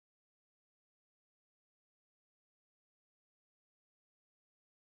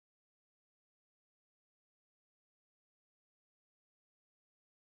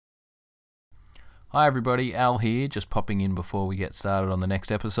Hi everybody, Al here, just popping in before we get started on the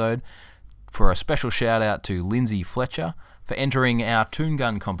next episode for a special shout out to Lindsay Fletcher for entering our Toon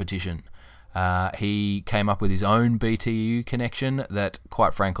Gun competition. He came up with his own BTU connection that,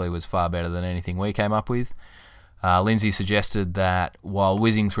 quite frankly, was far better than anything we came up with. Lindsay suggested that while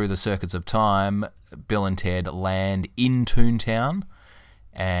whizzing through the circuits of time, Bill and Ted land in Toontown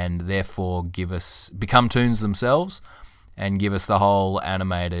and therefore become Toons themselves and give us the whole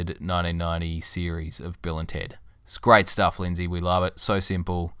animated 1990 series of Bill and Ted. It's great stuff, Lindsay. We love it. So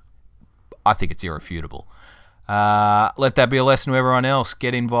simple. I think it's irrefutable. Let that be a lesson to everyone else.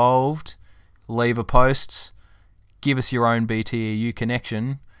 Get involved. Leave a post. Give us your own BTU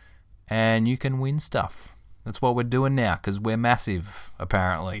connection and you can win stuff. That's what we're doing now because we're massive,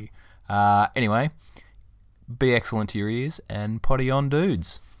 apparently. Anyway, be excellent to your ears and potty on,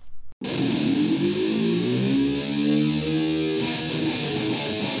 dudes.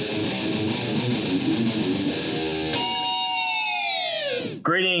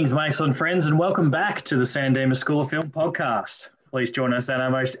 Greetings, my excellent friends, and welcome back to the San Dimas School of Film podcast. Please join us on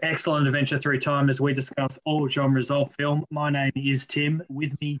our most excellent adventure through time as we discuss all genres of film. My name is Tim.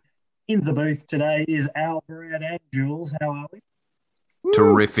 With me in the booth today is Al, Brad, and Jules. How are we?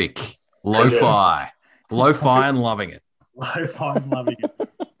 Terrific. Lo-fi. Lo-fi and loving it. Lo-fi and loving it.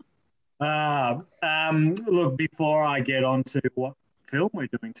 Look, before I get on to what film we're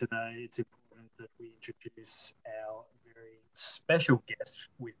doing today, it's important that we introduce our very special guest.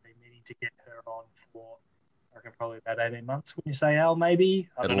 We've been meaning to get her on for, I reckon, probably about 18 months. When you say Al, maybe?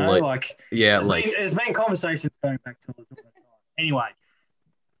 I don't know. At least. There's been conversations going back to a little bit of time. Anyway,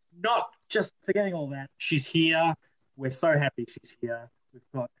 not just forgetting all that, she's here. We're so happy she's here. We've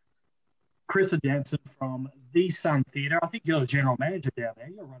got Krista Jansen from the Sun Theatre. I think you're the general manager down there.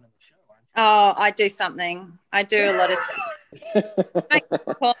 You're running the show, aren't you? Oh, I do something. I do a lot of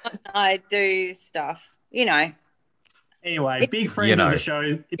things. I do stuff, Anyway, big friend of the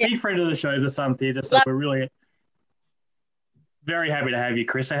show. Big friend of the show, the Sun Theatre. So we're really very happy to have you,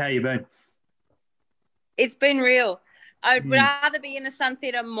 Krista. How you been? It's been real. I would rather be in the Sun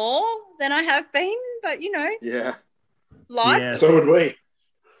Theatre more than I have been, but Yeah. Life. Yeah. So would we.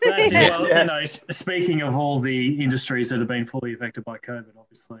 That's well, speaking of all the industries that have been fully affected by COVID,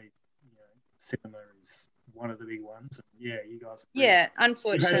 obviously, cinema is one of the big ones. And you guys.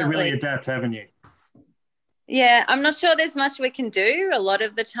 Unfortunately. You've had to really adapt, haven't you? Yeah, I'm not sure there's much we can do a lot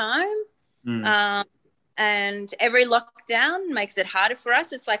of the time. And every lockdown makes it harder for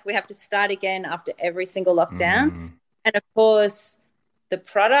us. It's like we have to start again after every single lockdown. And, of course, the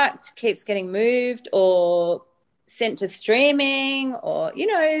product keeps getting moved or sent to streaming or,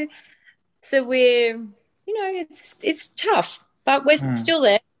 so we're, it's tough. But we're still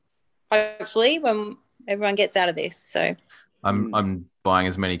there, hopefully, when everyone gets out of this. So I'm buying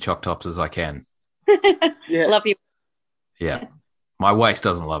as many Choc Tops as I can. Love you. Yeah. My waist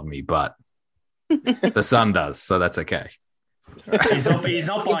doesn't love me, but the sun does, so that's okay. He's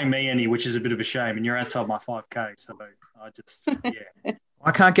not buying me any, which is a bit of a shame, and you're outside my 5K, so I just,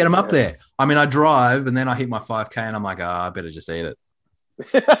 I can't get them up there. I mean, I drive, and then I hit my 5K, and I'm like, I better just eat it.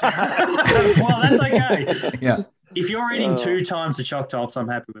 Well, that's okay. Yeah. If you're eating 2 times the Choc Tops, I'm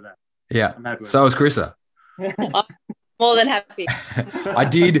happy with that. Yeah. I'm happy with so is Krista. I'm more than happy.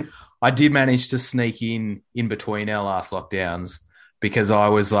 I did manage to sneak in between our last lockdowns because I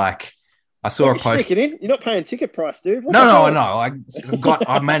was like, I saw a post. You're not paying ticket price, dude. No.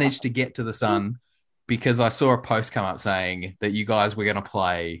 I managed to get to the Sun because I saw a post come up saying that you guys were going to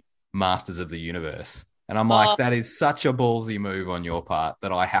play Masters of the Universe. And I'm like, that is such a ballsy move on your part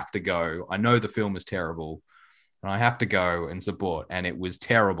that I have to go. I know the film is terrible and I have to go and support. And it was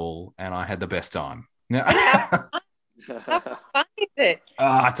terrible and I had the best time. How fun is it?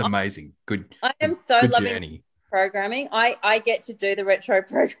 It's amazing. Good. I am so good loving journey. Programming. I get to do the retro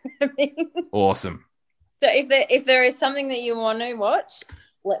programming. Awesome. So if there is something that you want to watch,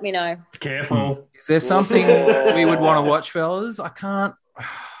 let me know. Careful. Is there something we would want to watch, fellas? I can't.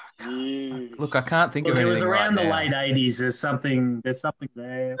 Look, I can't think of anything. It was around right the now. late 80s. There's something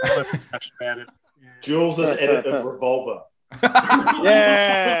there. We'll have a discussion about it. Yeah. Jules' edit of Revolver.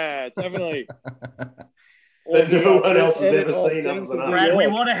 Yeah, definitely. That no one else has ever seen other than us. Brad, we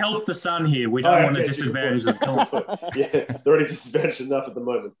want to help the Sun here. We don't want to disadvantage the film. Yeah, they're already disadvantaged enough at the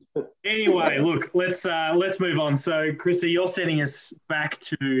moment. Anyway, look, let's move on. So, Krista, you're sending us back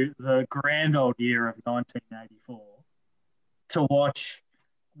to the grand old year of 1984 to watch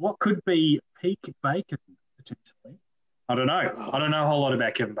what could be peak Bacon potentially. I don't know. I don't know a whole lot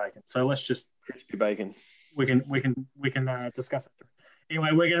about Kevin Bacon, so let's just Crispy bacon. we can discuss it. Anyway,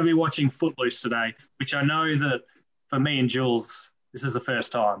 we're going to be watching Footloose today, which I know that for me and Jules, this is the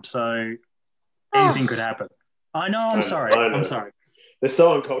first time. So Anything could happen. I know. I'm sorry. I know. I'm sorry. They're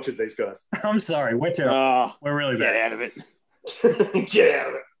so uncultured, these guys. I'm sorry. We're terrible. We're really Get bad. out of it. Get out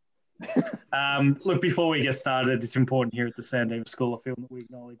of it. Look, before we get started, it's important here at the Sandeem School of Film that we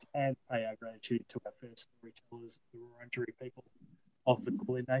acknowledge and pay our gratitude to our first storytellers, the Wurundjeri people of the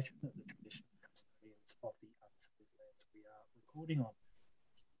Kulin Nation, the traditional custodians of the unceded lands we are recording on.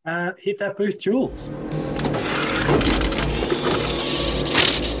 Hit that booth, Jules.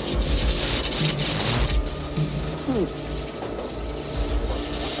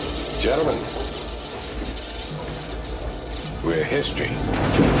 Gentlemen, we're history.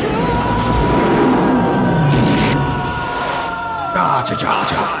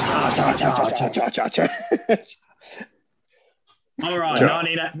 All right,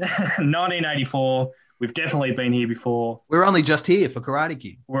 1984. We've definitely been here before. We're only just here for Karate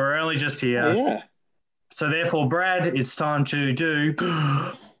Kid. We're only just here. Yeah. So therefore, Brad, it's time to do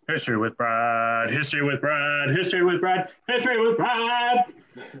History with Brad, History with Brad, History with Brad, History with Brad.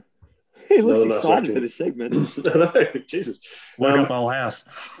 He looks Another nice excited reaction. for this segment. I know, Jesus. Woke up the whole house.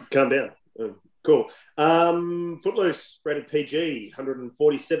 Calm down. Cool. Footloose, rated PG,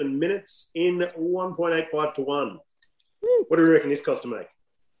 147 minutes in 1.85 to 1. What do we reckon this cost to make?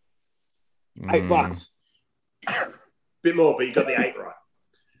 $8. Bit more, but you got the 8 right.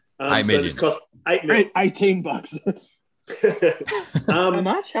 $8 so million. this cost $8 million. $18. How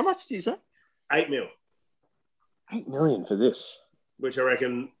much? How much do you say? $8 million, $8 million for this. which I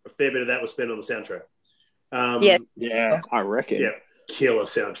reckon a fair bit of that was spent on the soundtrack. Yes. Yeah, I reckon. Yeah, killer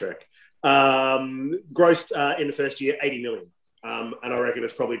soundtrack. Grossed in the first year 80 million, and I reckon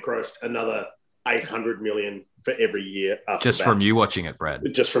it's probably grossed another 800 million for every year after Just that. from you watching it, Brad.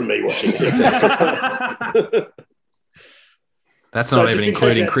 Just from me watching it, exactly. That's So not just even in case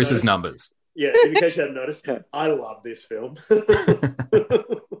including you hadn't Chris's noticed- numbers. Yeah, in case you hadn't noticed, I love this film.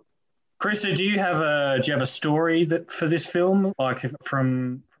 Krista, do you have a story that for this film, like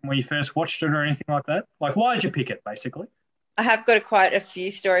from when you first watched it or anything like that? Like, why did you pick it, basically? I have got quite a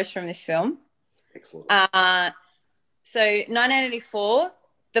few stories from this film. Excellent. So 1984,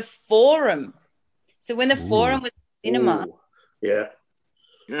 the Forum. So when the Forum was cinema, Ooh,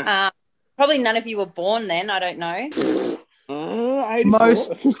 yeah. probably none of you were born then. I don't know.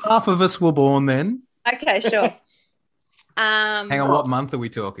 84. Half of us were born then. Okay, sure. Hang on, what month are we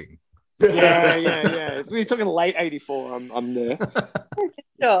talking? Yeah. If we're talking late 84, I'm there.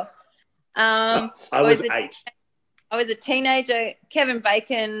 Sure. I was was it- 8. I was a teenager. Kevin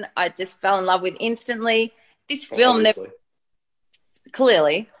Bacon, I just fell in love with instantly. This film, there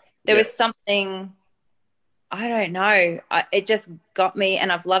Yeah. was something, I don't know. It just got me,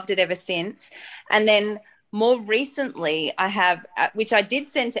 and I've loved it ever since. And then more recently, I have, which I did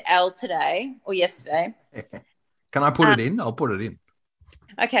send to Elle today or yesterday. Can I put it in? I'll put it in.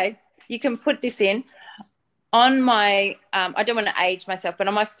 Okay, you can put this in. On my, I don't want to age myself, but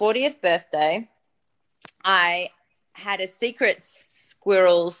on my 40th birthday, I had a secret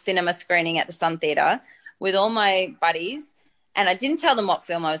Squirrels cinema screening at the Sun Theatre with all my buddies, and I didn't tell them what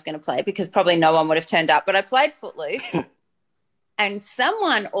film I was going to play because probably no one would have turned up, but I played Footloose. And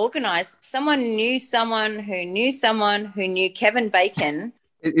someone knew someone who knew Kevin Bacon.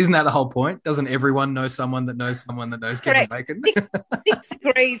 Isn't that the whole point? Doesn't everyone know someone that knows someone that knows Kevin Correct. Bacon? 6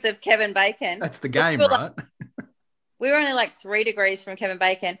 degrees of Kevin Bacon. That's the game, We're right? We were only like 3 degrees from Kevin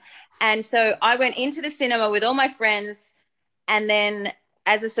Bacon. And so I went into the cinema with all my friends. And then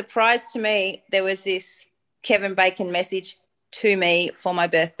as a surprise to me, there was this Kevin Bacon message to me for my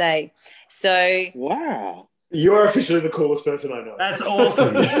birthday. So Wow. You are officially the coolest person I know. That's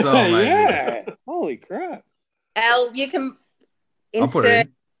awesome. It's so amazing. Yeah. Holy crap. Elle, you can I'll put insert it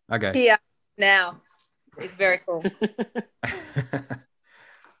in. Okay. here now. It's very cool.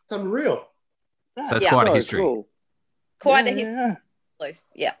 It's unreal. So it's Yeah. quite a So history. cool. Quite Yeah, a history. yeah.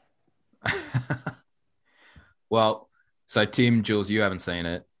 Loose. Yeah. Well, so Tim, Jules, you haven't seen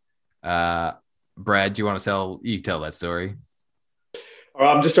it. Brad, do you want to tell that story? All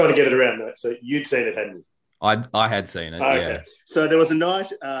right, I'm just trying to get it around that. So you'd seen it, hadn't you? I had seen it. Okay. Yeah. So there was a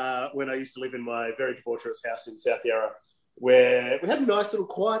night when I used to live in my very debaucherous house in South Yarra where we had a nice little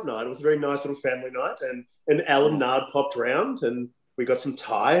quiet night. It was a very nice little family night. And Alan Nard popped round and we got some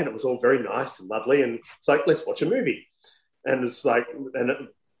Thai and it was all very nice and lovely. And it's like, let's watch a movie. And it's like,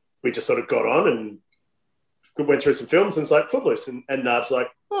 we just sort of got on and went through some films and it's like Footloose. And Nard's like,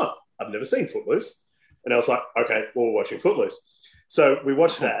 oh, I've never seen Footloose. And I was like, okay, well, we're watching Footloose. So we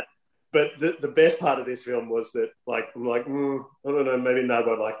watched that. But the best part of this film was that, like, I'm like, I don't know, maybe Nard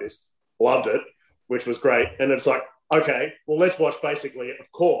won't like this. Loved it, which was great. And it's like, okay, well, let's watch basically,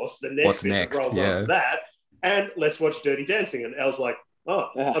 of course, the next What's bit next? that rolls Yeah. on to that. And let's watch Dirty Dancing. And Elle's like, oh,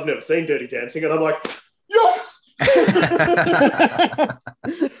 I've never seen Dirty Dancing. And I'm like, yes!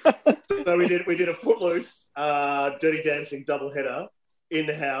 So we did a Footloose, Dirty Dancing doubleheader in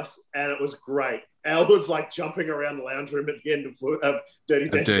the house, and it was great. Al was like jumping around the lounge room at the end of Dirty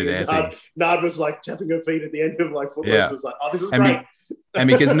Dancing. Nard was like tapping her feet at the end of like Footloose. It was like, oh, this is great. And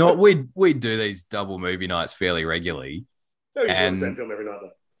because we do these double movie nights fairly regularly. No, you saw the same film every night though.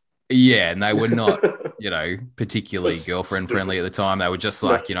 Yeah, and they were not, particularly girlfriend friendly at the time. They were just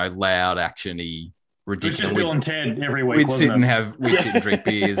like, loud, actiony, ridiculous. It was just Bill and Ted every week. We'd sit and drink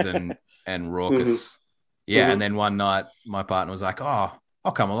beers and raucous. Yeah, and then one night my partner was like, "Oh,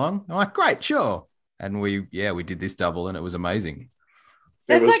 I'll come along." I'm like, "Great, sure." And we did this double, and it was amazing.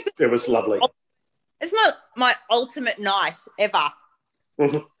 It was lovely. It's my ultimate night ever.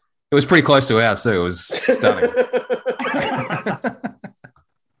 It was pretty close to ours too. It was stunning.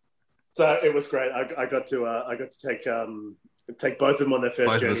 So it was great. I got to take both of them on their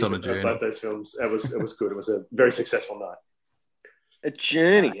first journeys on both those films. It was good. It was a very successful night. A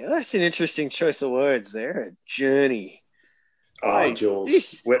journey. That's an interesting choice of words there. A journey. Oh,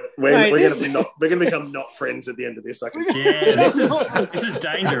 Jules, we're going to become not friends at the end of this. Yeah, this is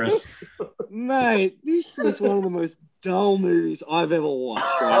dangerous, mate. This is one of the most dull movies I've ever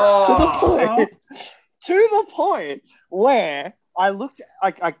watched. Right? To the point where I looked,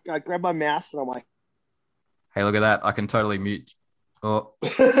 I grabbed my mouse and I'm like, "Hey, look at that! I can totally mute." Oh,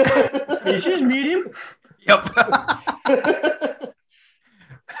 did you just mute him? Yep.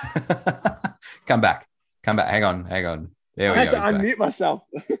 Come back. Hang on. There we go. I had to unmute myself.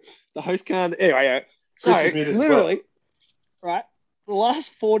 The host can't. Anyway, so literally, right, the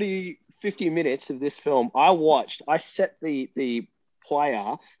last 40, 50 minutes of this film, I set the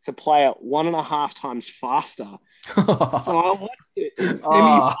player to play it 1.5 times faster. So I watched it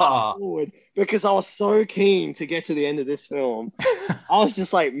fast forward because I was so keen to get to the end of this film. I was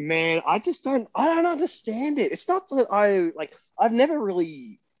just like, man, I don't understand it. It's not that I've never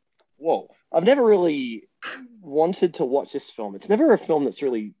really wanted to watch this film. It's never a film that's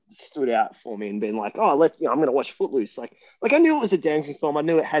really stood out for me and been like, oh, I'm going to watch Footloose. Like I knew it was a dancing film. I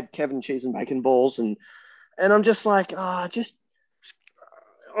knew it had Kevin cheese and bacon balls, and I'm just like, I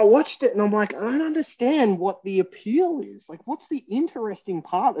watched it and I'm like, I don't understand what the appeal is. Like, what's the interesting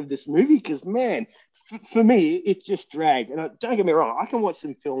part of this movie? Because, man, for me, it just dragged. And don't get me wrong, I can watch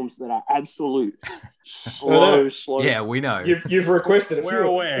some films that are absolute slow. Yeah, we know. You've requested it. We're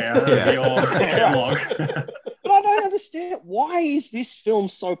aware of your catalog. But I don't understand. Why is this film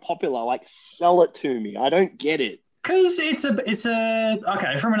so popular? Like, sell it to me. I don't get it. Because it's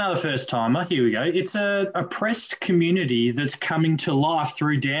okay, from another first timer, here we go. It's a oppressed community that's coming to life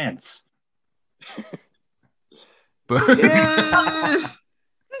through dance. Yeah.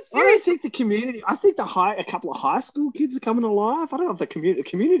 I don't think the community. I think a couple of high school kids are coming alive. I don't know if the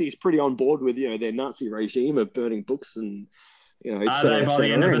community is pretty on board with their Nazi regime of burning books and are they by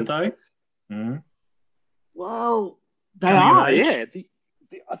the end of it though? Mm-hmm. Well, they are. Yeah.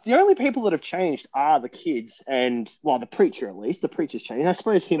 The only people that have changed are the kids and, well, the preacher at least. The preacher's changed. I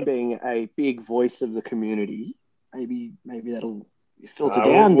suppose him being a big voice of the community, maybe that'll filter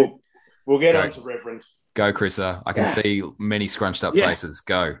down. We'll get on to Reverend. Go, Chrissa. I can see many scrunched up faces.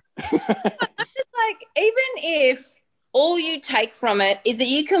 Go. It's like, even if all you take from it is that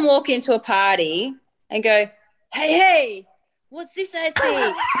you can walk into a party and go, hey, what's this I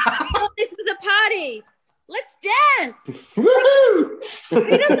see? Oh, this is a party. Let's dance. Woo!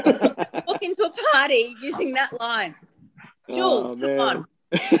 Who doesn't walk into a party using that line? Jules, come on.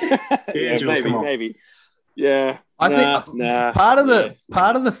 Yeah, Jules, maybe. Yeah. I think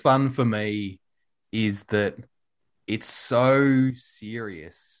part of the fun for me is that it's so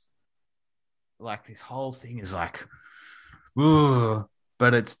serious. Like, this whole thing is like, ooh,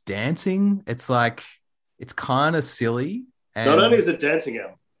 but it's dancing. It's like, it's kind of silly. And not only is it dancing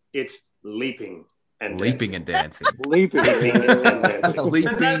out, it's leaping. And leaping and dancing. Leaping and dancing.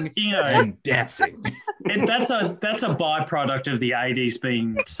 Leaping and dancing. That's a byproduct of the 80s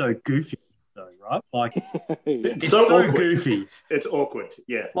being so goofy, though, right? Like, it's so goofy. It's awkward,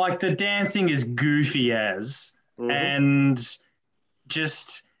 yeah. Like, the dancing is goofy as, and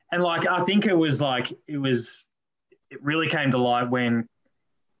I think it really came to light when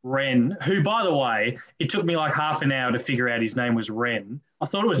Ren, who, by the way, it took me like half an hour to figure out his name was Ren. I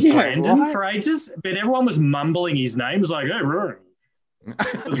thought it was Brandon for ages, but everyone was mumbling his name. It was like, hey, Ren.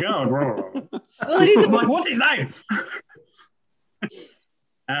 How's it going? Well, it is I'm like, what's his name?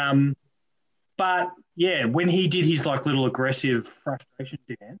 But yeah, when he did his like little aggressive frustration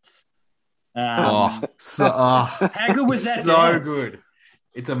dance. How good was that dance? So good.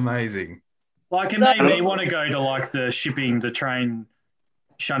 It's amazing. Like, it made me want to go to like the train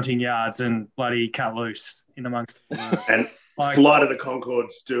shunting yards and bloody cut loose in amongst the work. And Flight of the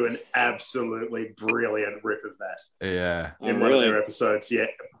Conchords do an absolutely brilliant rip of that. Yeah. In one of their episodes. Yeah.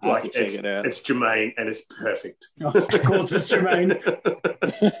 Like it's Jermaine and it's perfect. Of course it's Jermaine.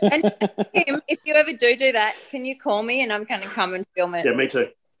 And Tim, if you ever do that, can you call me and I'm going to come and film it? Yeah, me too.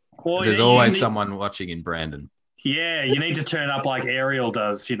 Well, there's always someone watching in Brandon. Yeah, you need to turn up like Ariel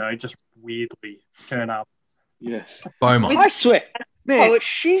does, just weirdly turn up. Yeah. Beaumont. I swear, man,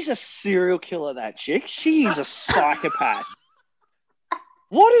 she's a serial killer, that chick. She's a psychopath.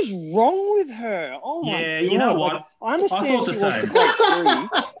 What is wrong with her? Oh, my God. You know what? Like, I understand she wants to break free,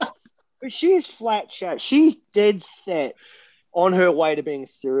 but she's flat chat. She's dead set on her way to being a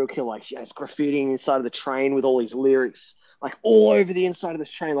serial killer. Like, she has graffitiing inside of the train with all these lyrics, like, all over the inside of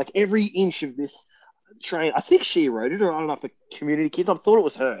this train, like, every inch of this train. I think she wrote it, or I don't know if the community kids. I thought it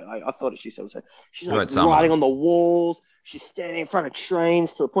was her. I thought she said it was her. She's like writing on the walls. She's standing in front of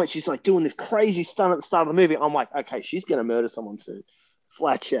trains to the point she's like doing this crazy stunt at the start of the movie. I'm like, okay, she's gonna murder someone soon.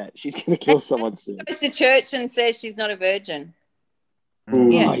 Flat chat. She's gonna kill someone soon. Goes to church and says she's not a virgin.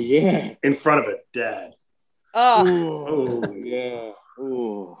 Ooh, yeah. In front of her dad. Oh. Yeah.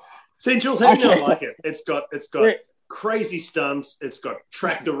 Ooh. See, Jules, how do you not like it? It's got crazy stunts. It's got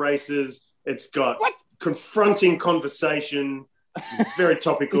tractor races. It's got confronting conversation. Very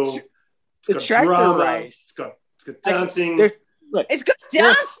topical. It's got drama. Race. It's got dancing. It's got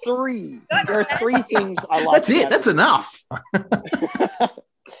dancing. There are three things I like. That's it. That's enough.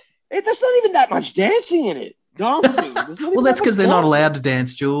 There's not even that much dancing in it. Dancing. Well, that's because they're not allowed to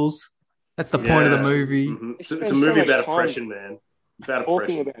dance, Jules. That's the point of the movie. Mm-hmm. It's a movie about oppression, man.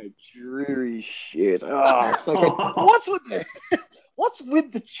 Talking about dreary shit. Oh, it's like what's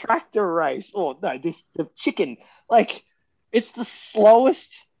with the tractor race? Oh no, the chicken. Like, it's the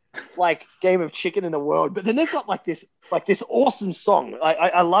slowest game of chicken in the world. But then they've got this awesome song.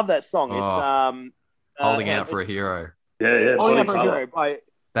 I love that song. It's Holding Out for a Hero. Yeah. Holding Out for a Hero.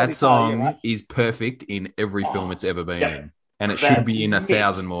 That song is perfect in every film it's ever been in. And it should be in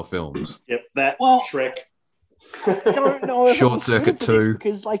 1,000 more films. Yep, Shrek. Don't know Short Circuit 2.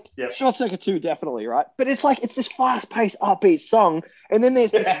 Because Short Circuit 2, definitely, right? But it's this fast-paced, upbeat song, and then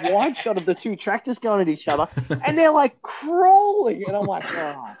there's this wide shot of the two tractors going at each other, and they're crawling, and I'm like,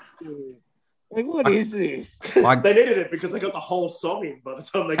 oh, dude. What is this? They needed it because they got the whole song in by the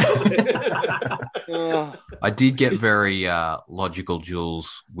time they got there. I did get very logical,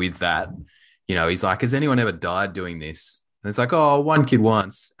 Jules, with that. He's like, has anyone ever died doing this? And it's like, oh, one kid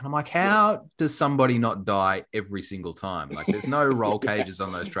once. And I'm like, how does somebody not die every single time? There's no roll cages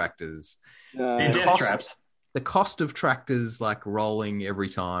on those tractors. Traps. The cost of tractors, rolling every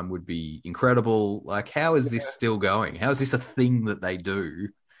time would be incredible. How is this still going? How is this a thing that they do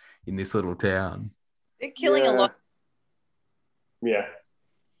in this little town? They're killing a lot. Yeah.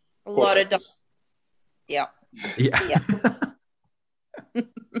 A lot of dogs. Yeah.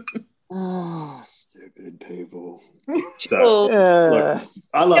 Oh, stupid people. So, look,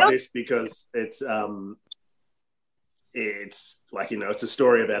 I love this because it's it's a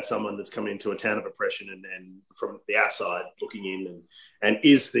story about someone that's come into a town of oppression and from the outside looking in and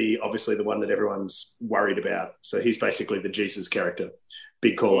is obviously the one that everyone's worried about. So he's basically the Jesus character.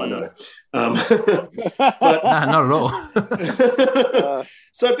 Big call, I know. But not at all.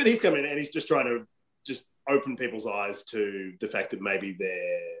 But he's coming in and he's just trying to just open people's eyes to the fact that maybe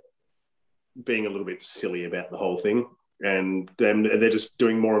they're being a little bit silly about the whole thing, and then they're just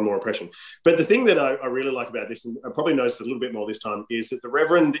doing more and more oppression. But the thing that I really like about this, and I probably noticed a little bit more this time, is that the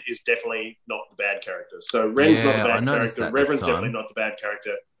Reverend is definitely not the bad character. So Ren's not the bad character. Reverend's definitely not the bad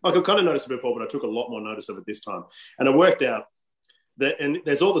character. I could kind of notice it before, but I took a lot more notice of it this time. And I worked out that, and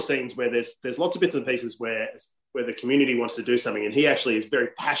there's all the scenes where there's lots of bits and pieces where the community wants to do something, and he actually is very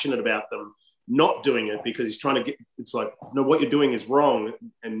passionate about them not doing it because he's trying to get, it's like, no, what you're doing is wrong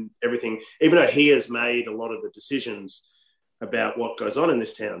and everything, even though he has made a lot of the decisions about what goes on in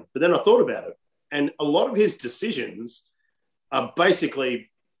this town. But then I thought about it, and a lot of his decisions are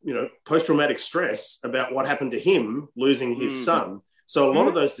basically, post-traumatic stress about what happened to him losing his son. So a lot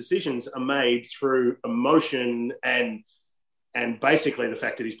of those decisions are made through emotion and basically the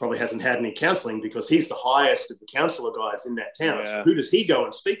fact that he probably hasn't had any counselling because he's the highest of the counsellor guys in that town. Yeah. So who does he go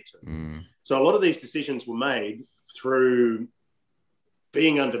and speak to? So a lot of these decisions were made through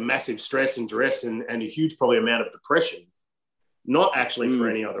being under massive stress and duress and a huge probably amount of depression, not actually for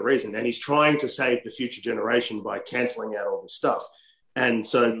any other reason. And he's trying to save the future generation by cancelling out all this stuff. And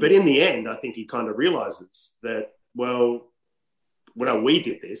so, but in the end, I think he kind of realises that, well, we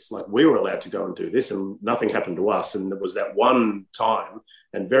did this, we were allowed to go and do this and nothing happened to us. And there was that one time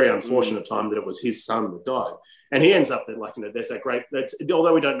and very unfortunate time that it was his son that died. And he ends up that, like, there's that great,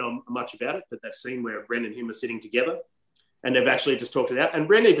 although we don't know much about it, but that scene where Ren and him are sitting together and they've actually just talked it out. And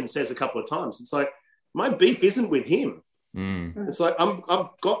Ren even says a couple of times, it's like, my beef isn't with him. It's like, I've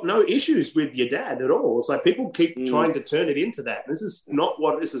got no issues with your dad at all. It's like people keep trying to turn it into that. This is not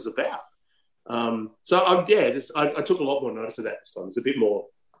what this is about. I took a lot more notice of that this time. It's a bit more,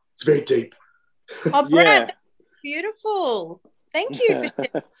 it's very deep. Oh, Brad, that's beautiful. Thank you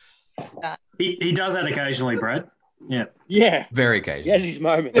for that. He does that occasionally, Brad. Yeah. Yeah. Very occasionally. He has his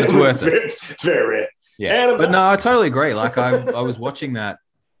moment. It's worth it. It's very rare. Yeah. But no, I totally agree. Like, I was watching the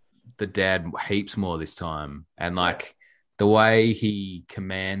dad heaps more this time. And, like, the way he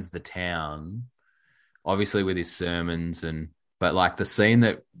commands the town, obviously with his sermons, but, like, the scene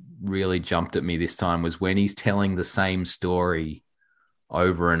that really jumped at me this time was when he's telling the same story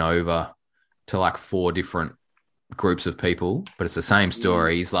over and over to, like, 4 different groups of people, but it's the same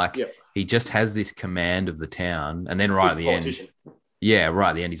story. He's like, he just has this command of the town, and then right at the end,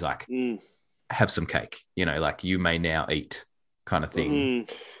 he's like, have some cake, like, you may now eat, kind of thing.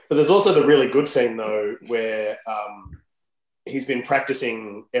 But there's also the really good scene though, where he's been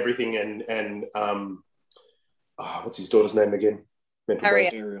practicing everything, and what's his daughter's name again?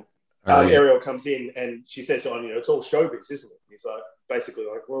 Ariel. Ariel comes in and she says, it's all showbiz, isn't it? He's like, basically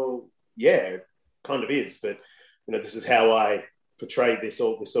like, well, yeah, it kind of is, but this is how I portray this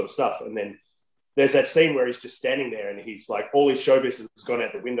sort of stuff. And then there's that scene where he's just standing there and he's like, all his showbiz has gone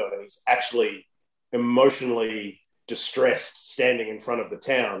out the window and he's actually emotionally distressed standing in front of the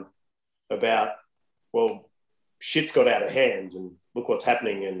town about, well, shit's got out of hand and look what's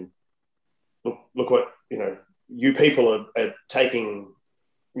happening, and look what, you people are taking,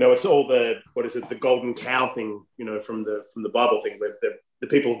 it's all the golden cow thing, from the Bible thing, where the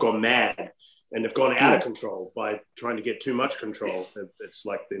people have gone mad and have gone out of control by trying to get too much control. It's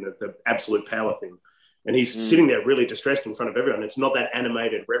like the absolute power thing. And he's sitting there really distressed in front of everyone. It's not that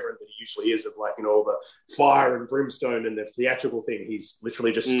animated reverent that he usually is, of like, all the fire and brimstone and the theatrical thing. He's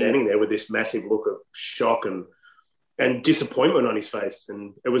literally just standing there with this massive look of shock and disappointment on his face.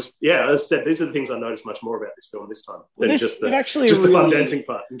 And it was, as I said, these are the things I noticed much more about this film this time than just the fun dancing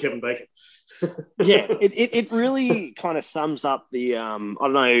part and Kevin Bacon. It really kind of sums up the, I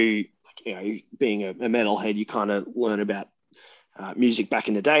don't know, being a metalhead, you kind of learn about music back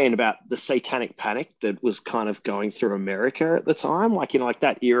in the day and about the satanic panic that was kind of going through America at the time. Like, like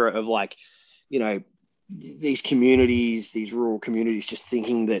that era of like, these communities, these rural communities, just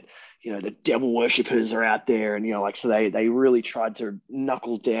thinking that, the devil worshippers are out there. And, so they really tried to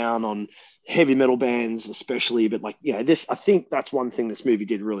knuckle down on heavy metal bands, especially. But like, this, I think that's one thing this movie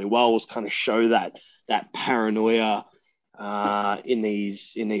did really well, was kind of show that paranoia in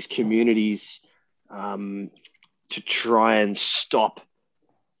these communities, to try and stop,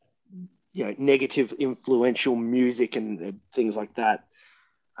 negative influential music and things like that.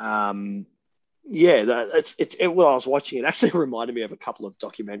 While I was watching it, actually reminded me of a couple of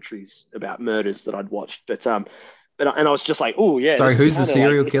documentaries about murders that I'd watched. But I was just like, oh yeah. Sorry, who's the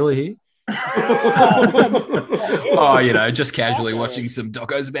serial killer here? Just casually watching some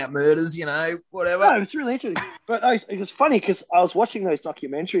docos about murders, whatever. No, it's really interesting. But it was funny because I was watching those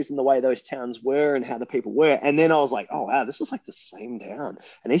documentaries and the way those towns were and how the people were. And then I was like, oh, wow, this is like the same town.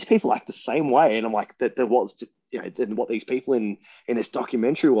 And these people act the same way. And I'm like, than what these people in this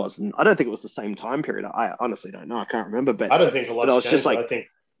documentary was. And I don't think it was the same time period. I honestly don't know. I can't remember. But I don't think a lot's changed. I think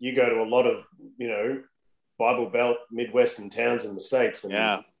you go to a lot of, Bible Belt, Midwestern towns in the States. And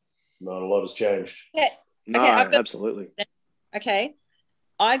not a lot has changed. Yeah. No, absolutely. Okay.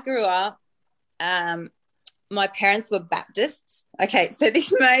 I grew up, my parents were Baptists. Okay. So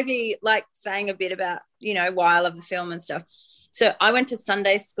this may be like saying a bit about, why I love the film and stuff. So I went to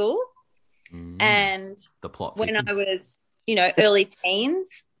Sunday school and the plot when I was, early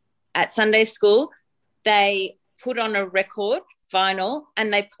teens at Sunday school, they put on a record vinyl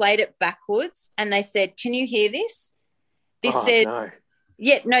and they played it backwards and they said, can you hear this? This said, no.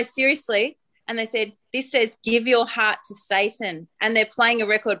 Yeah, no, seriously. And they said, this says, give your heart to Satan. And they're playing a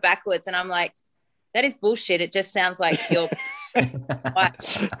record backwards. And I'm like, that is bullshit. It just sounds like you're...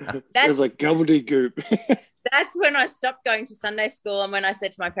 That's like gobbledygook. That's when I stopped going to Sunday school and when I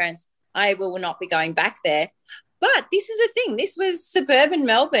said to my parents, I will not be going back there. But this is a thing. This was suburban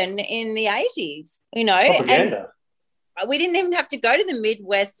Melbourne in the 80s, Propaganda. And we didn't even have to go to the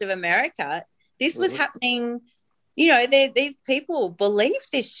Midwest of America. This was happening... these people believe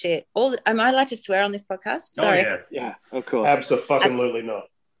this shit. Am I allowed to swear on this podcast? Sorry. Oh, yeah, of course. Absolutely not.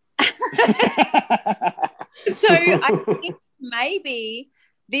 So I think maybe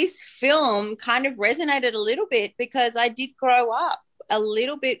this film kind of resonated a little bit because I did grow up a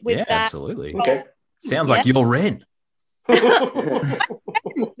little bit with that. Absolutely. Okay. Sounds like you're Ren. No,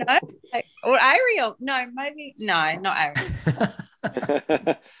 or Ariel. No, maybe no, not Ariel.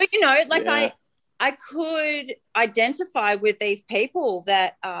 But I could identify with these people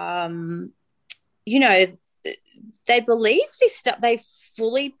that they believe this stuff. They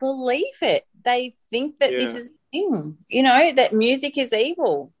fully believe it. They think that this is a thing. That music is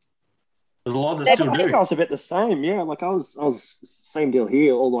evil. There's a lot that still do. I think I was a bit the same. Yeah, like I was same deal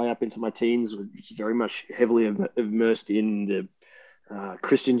here all the way up into my teens. Was very much heavily immersed in the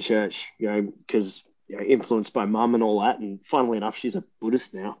Christian church. Because influenced by mum and all that. And funnily enough, she's a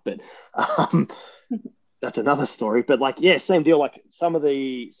Buddhist now. But that's another story. But same deal. Like some of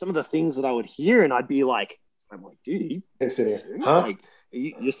the things that I would hear, and I'd be like, dude, like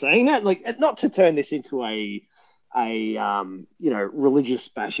you're saying that? Like, not to turn this into a religious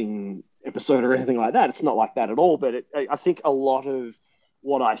bashing episode or anything like that. It's not like that at all. But I think a lot of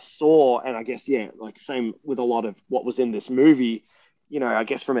what I saw, and I guess same with a lot of what was in this movie. I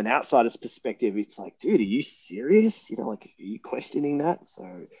guess from an outsider's perspective, it's like, dude, are you serious? Are you questioning that?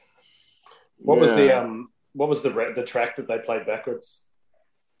 So, what was the track that they played backwards?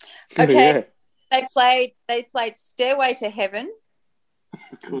 Okay, they played "Stairway to Heaven."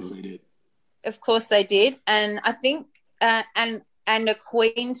 Of course they did. Of course they did, and I think and a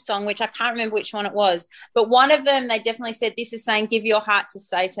Queen song, which I can't remember which one it was, but one of them they definitely said this is saying "Give your heart to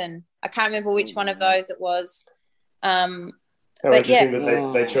Satan." I can't remember which one of those it was. How interesting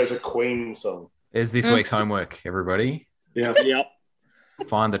that they chose a Queen song. There's this week's homework, everybody. Yeah. Yep.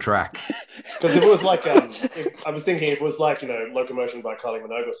 Find the track. Because if it was like, I was thinking if it was like, Locomotion by Kylie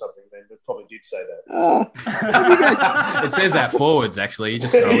Minogue or something, then it probably did say that. It says that forwards, actually. You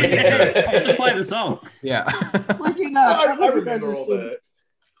just got to listen to it. Just play the song. Yeah. It's like, I remember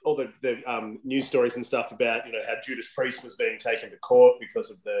all the news stories and stuff about, how Judas Priest was being taken to court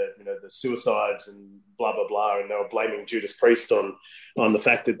because of the suicides and blah, blah, blah. And they were blaming Judas Priest on the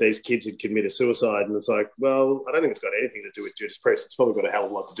fact that these kids had committed suicide. And it's like, well, I don't think it's got anything to do with Judas Priest. It's probably got a hell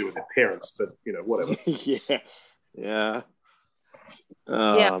of a lot to do with their parents, but, whatever. Yeah.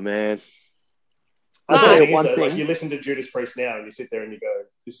 Oh, man. I thought one thing. Like, you listen to Judas Priest now and you sit there and you go,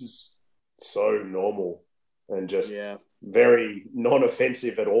 this is so normal and just very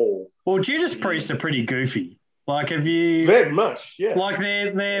non-offensive at all. Well, Judas Priest are pretty goofy. Like, have you... Very much, yeah. Like,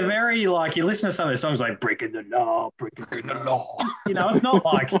 they're very, you listen to some of their songs like Breaking the Law, Breaking the Law. It's not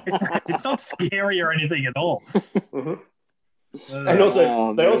like... It's not scary or anything at all. Mm-hmm. And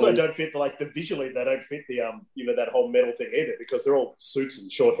also, they also don't fit, visually, they don't fit the, that whole metal thing either, because they're all suits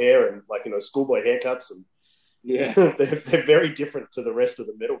and short hair and, schoolboy haircuts. And they're very different to the rest of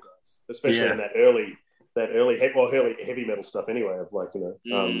the metal guys, especially in that early heavy metal stuff anyway, of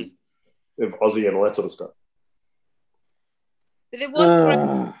of Ozzy and all that sort of stuff. But there was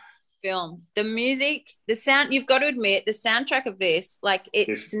a film, the music, the sound. You've got to admit, the soundtrack of this,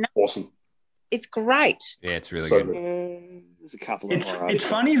 it's awesome. It's great. Yeah, it's really so good. There's a couple. It's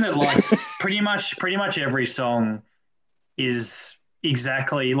funny that pretty much every song is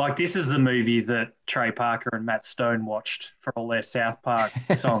exactly this is the movie that Trey Parker and Matt Stone watched for all their South Park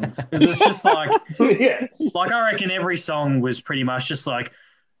songs. It's just I reckon every song was pretty much just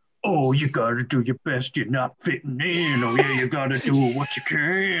oh, you got to do your best, you're not fitting in. Oh, yeah, you got to do what you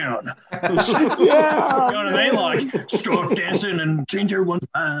can. You know what I mean? Start dancing and change everyone's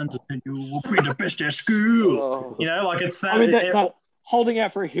minds and you will be the best at school. It's that. I mean, that holding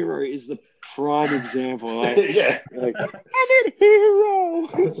out for a hero is the prime example. I'm a hero.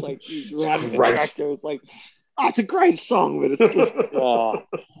 It's he's riding the tractor. It's it's a great song, but it's just,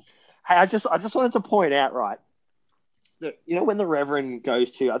 Hey, I just wanted to point out, right, that, when the Reverend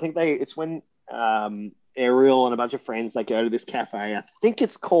goes to, I think it's when Ariel and a bunch of friends, they go to this cafe. I think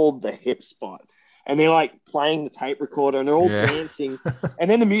it's called the Hip Spot. And they're playing the tape recorder and they're all dancing. And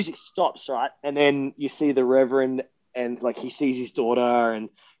then the music stops, right? And then you see the Reverend and he sees his daughter and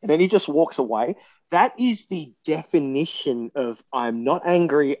then he just walks away. That is the definition of I'm not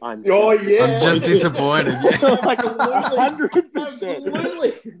angry. I'm just disappointed. Yeah. 100%.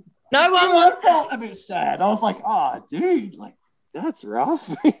 Absolutely. No one I felt a bit sad. I was like, oh, dude, that's rough.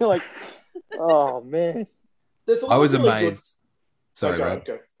 Oh, man. I was amazed. Sorry, okay, Rob.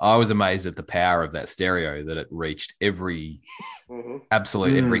 okay. I was amazed at the power of that stereo, that it reached every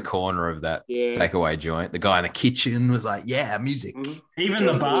corner of that takeaway joint. The guy in the kitchen was like, music. Mm-hmm. Even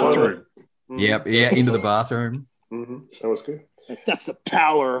the bathroom. Yep, into the bathroom. Mm-hmm. That was good. That's the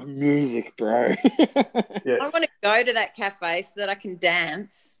power of music, bro. I want to go to that cafe so that I can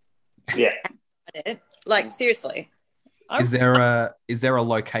dance. Yeah. Seriously. Is there a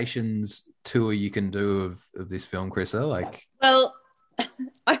locations tour you can do of this film, Chrissa? Well,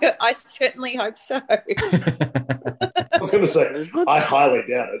 I certainly hope so. I was going to say, I highly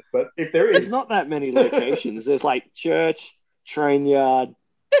doubt it, but if there is... There's not that many locations. There's like church, train yard,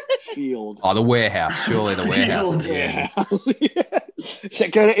 field. Oh, the warehouse. Surely the warehouse at the end. Yeah.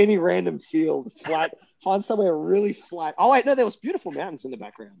 Go to any random field, flat. Find somewhere really flat. Oh, wait, no, there was beautiful mountains in the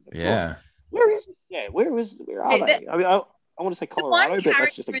background. Yeah. Where are they? I mean, I want to say Colorado, one but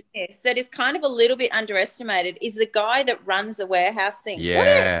that's just character in this that is kind of a little bit underestimated is the guy that runs the warehouse thing.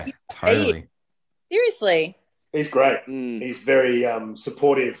 Yeah, totally. Seriously. He's great. He's very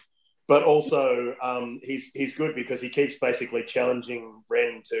supportive, but also he's good because he keeps basically challenging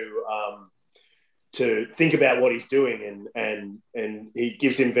Ren to think about what he's doing, and he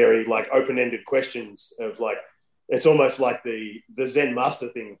gives him very like open-ended questions of like, it's almost like the Zen master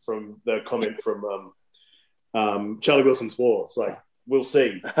thing from the comment from Charlie Wilson's War. It's like, we'll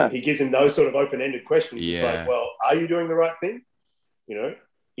see. He gives him those sort of open-ended questions. Yeah. It's like, well, are you doing the right thing? You know,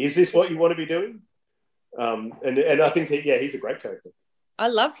 is this what you want to be doing? And I think he's a great character. I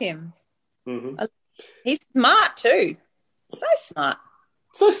love him. Mm-hmm. He's smart too. So smart.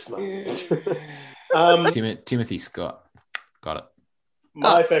 So smart. Timothy Scott. Got it.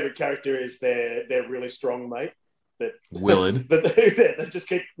 My favourite character is their really strong mate. Willard. That just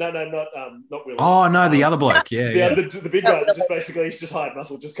keep not Willard. Oh no, the other bloke. Yeah. The big guy that just basically he's just hired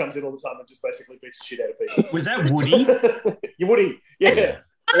muscle, just comes in all the time and just basically beats the shit out of people. Was that Woody? You Woody, yeah. The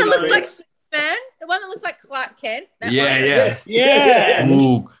one that looks like Superman. The one that looks like Clark Kent. Yeah.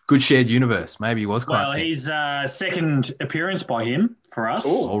 Ooh, good shared universe. Maybe he was Clark Well, Kent. he's second appearance by him for us.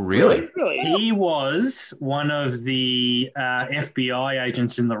 Oh, really? He was one of the FBI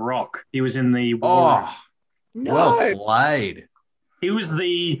agents in The Rock. He was in the war. Oh, well played. He was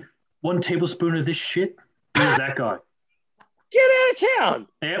the 1 tablespoon of this shit. He was that guy. Get out of town.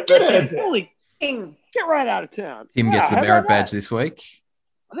 Yep. Get right out of town. Tim gets the merit badge this week.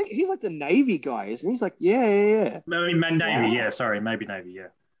 I think he's like the Navy guy, isn't he? He's like, yeah. Maybe Navy, yeah. Sorry, maybe Navy, yeah.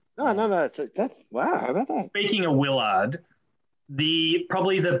 No. That's wow. How about that? Speaking of Willard,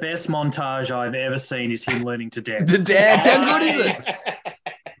 probably the best montage I've ever seen is him learning to dance. The dance, how good is it?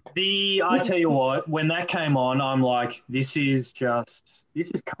 I tell you what, when that came on, I'm like, this is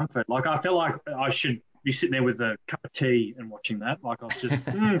comfort. Like, I felt like I should be sitting there with a cup of tea and watching that. Like, I was just,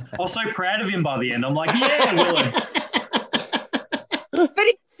 I was so proud of him by the end. I'm like, yeah, Willard.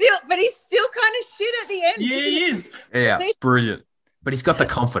 But he's still kind of shit at the end. Yeah, he is. Yeah, brilliant. But he's got the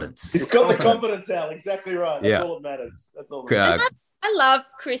confidence. He's got the confidence, Al. Exactly right. That's all that matters. That's all that matters. I love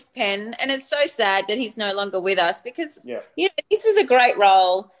Chris Penn, and it's so sad that he's no longer with us because, this was a great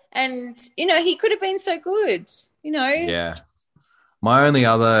role. And, he could have been so good, Yeah. My only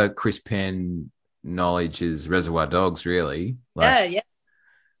other Chris Penn knowledge is Reservoir Dogs, really. Yeah.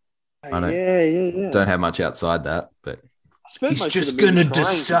 I don't have much outside that, but he's just going to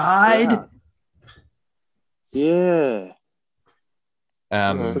decide. Yeah.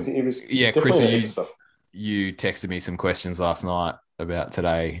 Chris, you texted me some questions last night about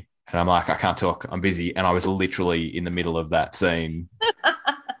today, and I'm like, I can't talk. I'm busy. And I was literally in the middle of that scene.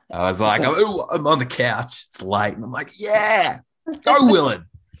 I was like, I'm on the couch. It's late. And I'm like, yeah, go Willard.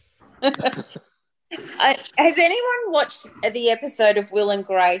 Has anyone watched the episode of Will and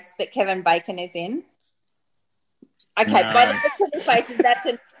Grace that Kevin Bacon is in? Okay, by the look of the faces, that's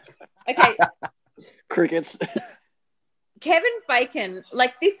an... Okay. Crickets. Kevin Bacon,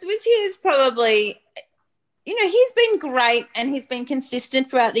 this was his probably... he's been great and he's been consistent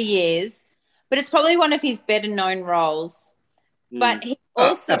throughout the years, but it's probably one of his better known roles. But he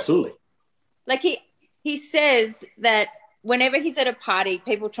also... absolutely. He says that whenever he's at a party,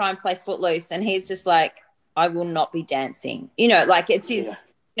 people try and play Footloose, and he's just like, I will not be dancing. It's his,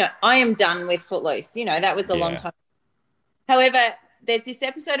 I am done with Footloose. That was a long time. However, there's this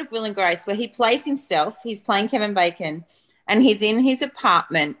episode of Will and Grace where he plays himself. He's playing Kevin Bacon, and he's in his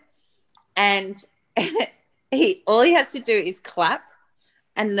apartment, and all he has to do is clap,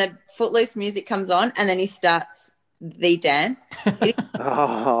 and the Footloose music comes on, and then he starts the dance.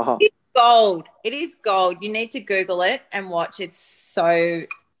 It's gold. It is gold. You need to Google it and watch. It's so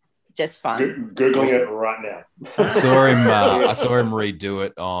just fun. Googling it right now. I saw him redo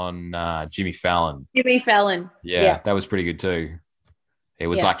it on Jimmy Fallon. Yeah, that was pretty good too. It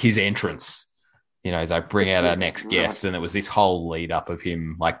was like his entrance. As I bring out our next guest, and it was this whole lead up of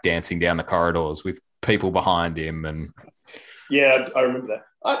him dancing down the corridors with people behind him, and I remember that.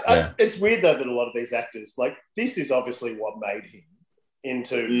 It's weird though that a lot of these actors, this is obviously what made him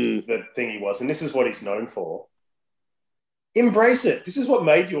into the thing he was, and this is what he's known for. Embrace it. This is what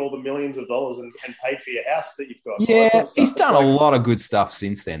made you all the millions of dollars and paid for your house that you've got. Yeah, he's done a lot of good stuff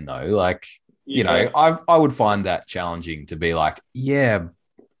since then, though. you know, I would find that challenging to be like, yeah,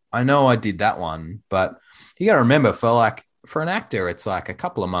 I know I did that one, but you got to remember for an actor, it's like a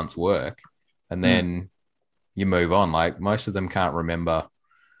couple of months' work, and then you move on. Like most of them can't remember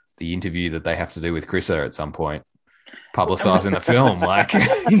the interview that they have to do with Chrissa at some point, publicizing the film. Like,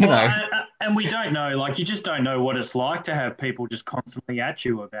 you know. And we don't know, like, you just don't know what it's like to have people just constantly at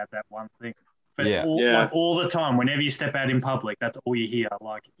you about that one thing. But like, all the time, whenever you step out in public, that's all you hear.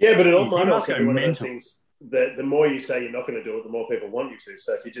 Like, yeah, but it must go one of those things that the more you say you're not going to do it, the more people want you to.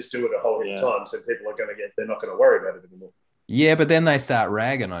 So if you just do it a whole heap of times, then people are going to they're not going to worry about it anymore. Yeah, but then they start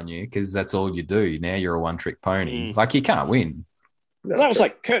ragging on you because that's all you do. Now you're a one-trick pony. Like, you can't win. No, that was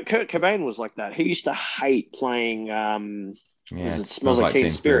like Kurt Cobain was like that. He used to hate playing it Smells Like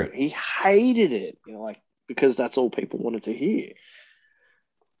Teen Spirit. He hated it, you know, like, because that's all people wanted to hear.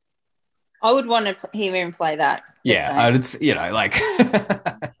 I would want to hear him play that. Yeah, it's, you know, like,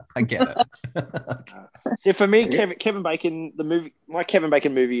 I get it. See, for me, Kevin Bacon, my Kevin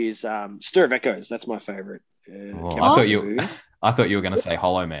Bacon movie is Stir of Echoes. That's my favorite. I thought you were going to say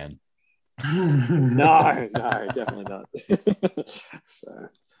Hollow Man. No, definitely not. So,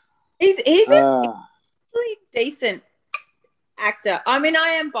 he's a really decent actor. I mean,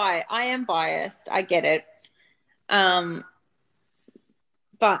 I am biased. I get it. But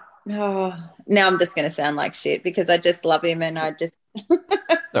now I'm just going to sound like shit because I just love him and I just.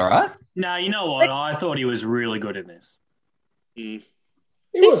 It's all right. No, you know what? I thought he was really good in this. He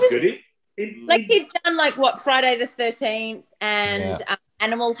was good. He'd done like Friday the 13th and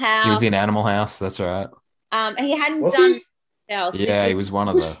Animal House. He was in Animal House. That's right. And he hadn't done else. Yeah, he was one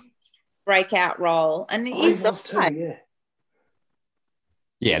of the breakout role, and he's too,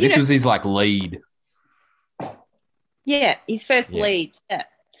 yeah. This was his like lead. Yeah, his first lead. Yeah,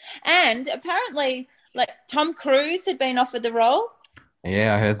 and apparently, like Tom Cruise had been offered the role.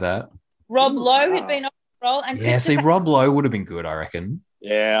 Yeah, I heard that. Rob Lowe had been offered the role, and see, Rob Lowe would have been good, I reckon.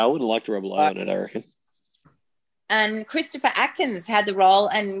 Yeah, I would have liked Rob Lowe in it, I reckon. And Christopher Atkins had the role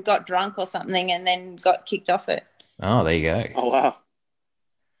and got drunk or something and then got kicked off it. Oh, there you go. Oh, wow.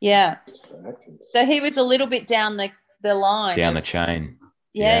 Yeah. So he was a little bit down the line. Down the chain.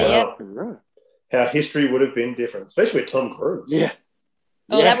 Yeah. How history would have been different, especially with Tom Cruise. Yeah.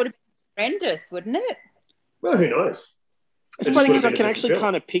 Oh, that would have been horrendous, wouldn't it? Well, who knows? It's funny because I can actually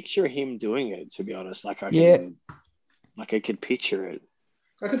kind of picture him doing it, to be honest. Like, I could picture it.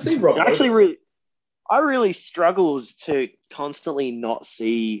 I could see Rob. I really struggled to constantly not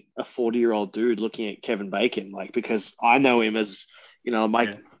see a 40-year-old dude looking at Kevin Bacon, like, because I know him as, you know,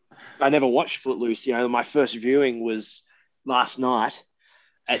 I never watched Footloose. You know, my first viewing was last night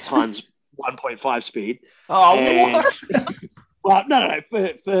at times 1.5 speed. Oh, what? Well, no,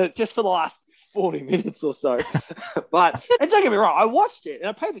 for just for the last 40 minutes or so. But and don't get me wrong, I watched it and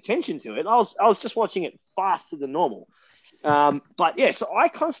I paid attention to it. I was just watching it faster than normal. But yeah, so I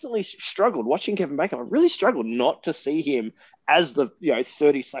constantly struggled watching Kevin Bacon. I really struggled not to see him as the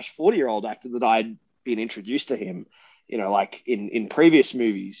 30/40-year-old actor that I'd been introduced to him, you know, like in previous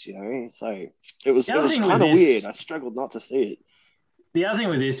movies, you know. So it was kind of weird. I struggled not to see it. The other thing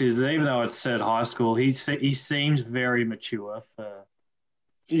with this is that even though it's set at high school, he seems very mature for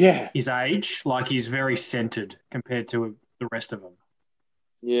his age. Like he's very centered compared to the rest of them.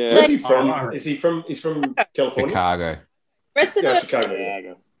 Yeah. Where's he from? He's from California? Chicago. Rest of them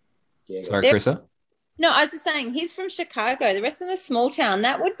Chicago. Yeah. Sorry, Chrissa? No, I was just saying he's from Chicago. The rest of them are small town.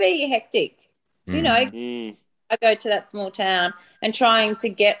 That would be hectic. You know, I go to that small town and trying to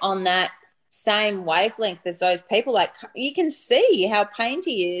get on that same wavelength as those people. Like you can see how pained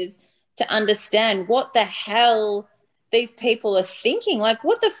he is to understand what the hell these people are thinking. Like,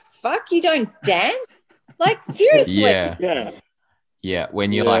 what the fuck? You don't dance? Like, seriously. Yeah.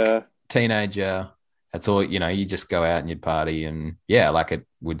 When you're like teenager, that's all, you know, you just go out and you'd party and like it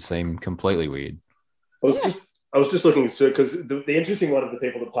would seem completely weird. I was just looking through because the interesting one of the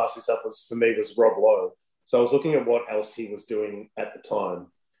people that passed this up was Rob Lowe. So I was looking at what else he was doing at the time.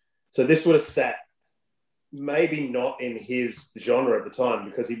 So this would have sat maybe not in his genre at the time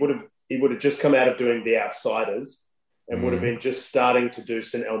because he would have just come out of doing The Outsiders and would have been just starting to do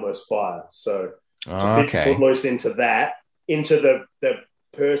St. Elmo's Fire. So to fit Footloose into the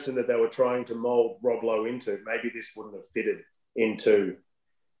person that they were trying to mold Rob Lowe into, maybe this wouldn't have fitted into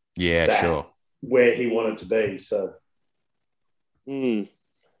where he wanted to be. So he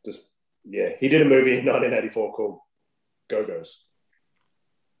did a movie in 1984 called Go-Go's.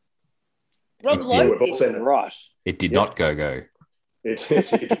 Rob Lowe. Right. It did not go. It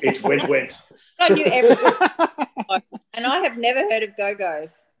went. I knew everything. And I have never heard of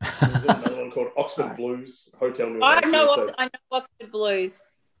Go-Go's. There's another one called Oxford Blues, Hotel New I know Oxford Blues.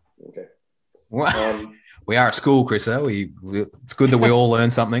 Okay. We are at school, Chriso. It's good that we all learn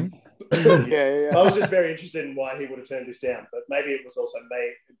something. Yeah. I was just very interested in why he would have turned this down, but maybe it was also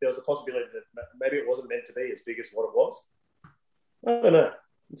made. There was a possibility that maybe it wasn't meant to be as big as what it was. I don't know.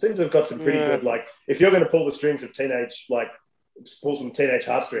 It seems to have got some pretty good. Like, if you're going to pull the strings of pull some teenage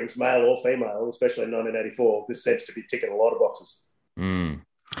heartstrings, male or female, especially in 1984, this seems to be ticking a lot of boxes.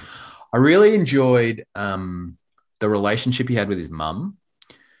 I really enjoyed the relationship he had with his mum,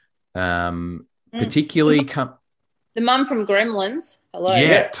 particularly. The mum from Gremlins. Hello.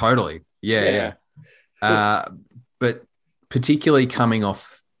 Yeah, totally. Yeah. But particularly coming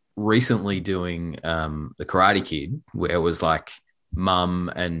off recently doing The Karate Kid, where it was like mum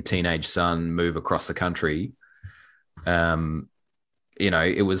and teenage son move across the country.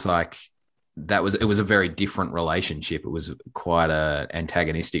 It was like it was a very different relationship. It was quite a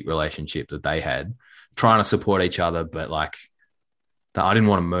antagonistic relationship that they had, trying to support each other, but like, I didn't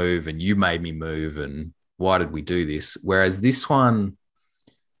want to move and you made me move, and why did we do this? Whereas this one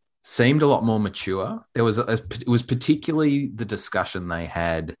seemed a lot more mature. It was particularly the discussion they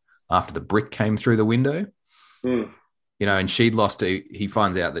had after the brick came through the window. And he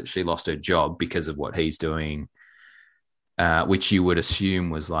finds out that she lost her job because of what he's doing, which you would assume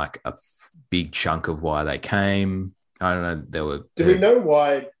was like a big chunk of why they came. I don't know. Do we know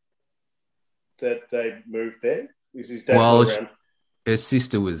why that they moved there? Is his dad around? Her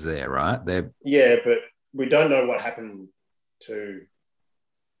sister was there, right? Yeah, but we don't know what happened to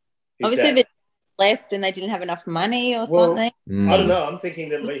his obviously dad. They left and they didn't have enough money or something. I don't know. I'm thinking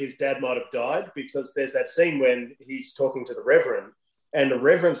that his dad might have died, because there's that scene when he's talking to the Reverend, and the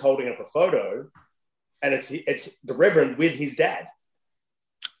Reverend's holding up a photo, and it's the Reverend with his dad.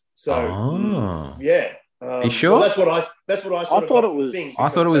 So yeah, you sure? Well, that's what I thought it was. I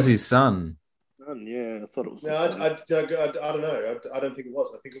thought it was his son. Yeah, I thought it was. No, I don't know. I don't think it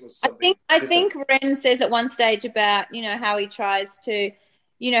was. I think it was something. I think Ren says at one stage about how he tries to,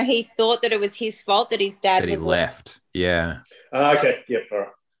 he thought that it was his fault that his dad he left. Yeah. Okay. Yep. All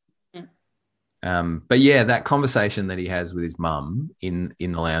right. But yeah, that conversation that he has with his mum in the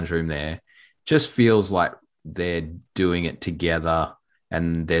lounge room there just feels like they're doing it together,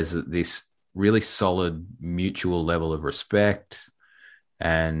 and there's this really solid mutual level of respect,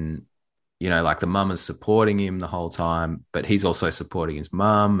 and like the mum is supporting him the whole time, but he's also supporting his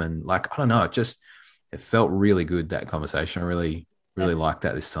mum, and like, I don't know, it felt really good, that conversation. I really liked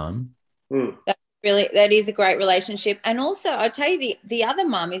that this time. That is a great relationship. And also, I'll tell you, the other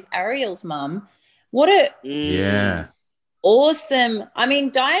mum is Ariel's mum. What awesome. I mean,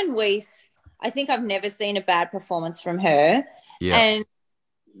 Diane Weiss, I think I've never seen a bad performance from her. Yeah. And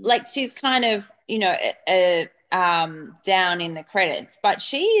like, she's kind of, down in the credits, but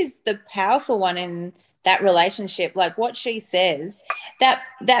she is the powerful one in that relationship. Like, what she says, that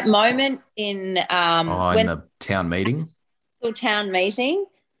moment in when the town meeting,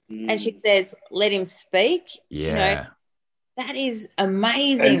 and she says, "Let him speak." Yeah, that is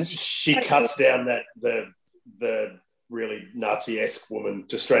amazing. And she cuts down the really Nazi-esque woman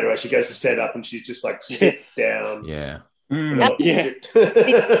just straight away. She goes to stand up and she's just like, sit down. Yeah.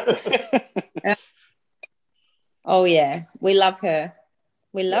 Oh yeah, we love her.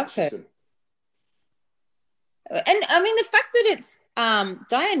 We love her. Good. And I mean, the fact that it's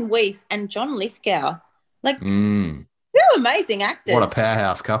Diane Weiss and John Lithgow, like two amazing actors. What a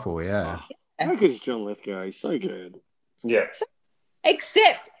powerhouse couple, yeah. How good is John Lithgow? He's so good. Yeah.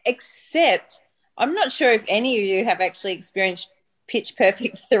 Except, I'm not sure if any of you have actually experienced Pitch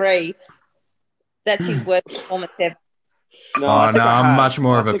Perfect 3. That's his worst performance ever. No, I'm much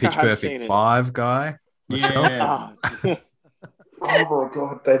more of a Pitch Perfect 5 guy. Yeah. Oh my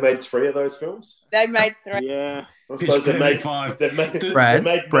God, they made 3 of those films? They made 3. Yeah. I suppose they made 5.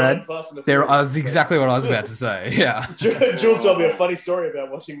 Brad, that's exactly what I was about to say. Yeah. Jules told me a funny story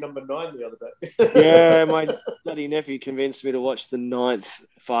about watching number 9 the other day. Yeah, my bloody nephew convinced me to watch the 9th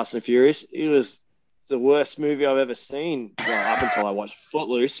Fast and Furious. It was the worst movie I've ever seen. Well, up until I watched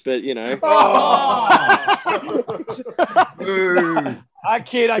Footloose, but I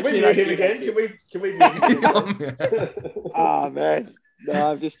kid. Can we mute him again? Can we mute him? Oh, man.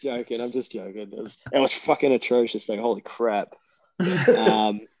 No, I'm just joking. It was fucking atrocious. Like, holy crap.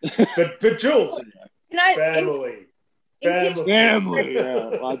 But Jules, family. Yeah.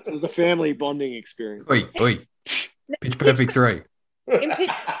 Like, it was a family bonding experience. Oi. Pitch Perfect 3. In Pitch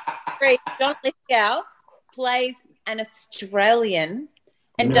Perfect 3, John Lithgow plays an Australian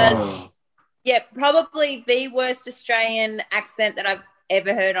and does, probably the worst Australian accent that I've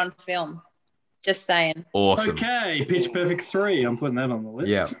ever heard on film. Just saying. Awesome. Okay, Pitch Perfect 3. I'm putting that on the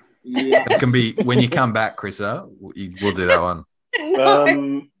list. Yeah. It can be when you come back, Chrissa. We'll do that one.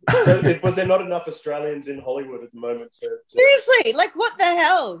 So was there not enough Australians in Hollywood at the moment? Seriously, like what the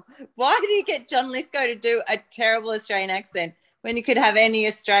hell? Why did you get John Lithgow to do a terrible Australian accent when you could have any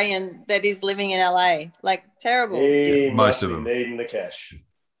Australian that is living in LA? Like terrible. Most of them needing the cash.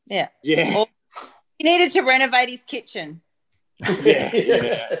 Yeah. Yeah. Or he needed to renovate his kitchen. Yeah.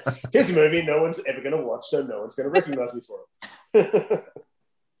 Here's a movie no one's ever going to watch, so no one's going to recognize me for it.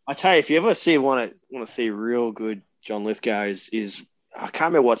 I tell you, if you ever want to see real good John Lithgow is I can't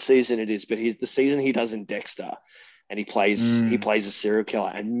remember what season it is, but the season he does in Dexter, and he plays a serial killer,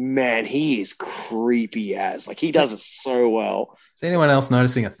 and man, he is creepy as like he does it so well. Is anyone else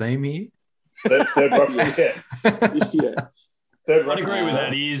noticing a theme here? Third Rock from yeah. I'd agree with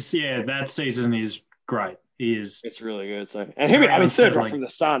that. That season is great. He is. It's really good. So, and Third Rock from the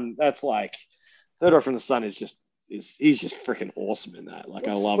Sun. That's like Third Rock from the Sun is just. He's just freaking awesome in that. Like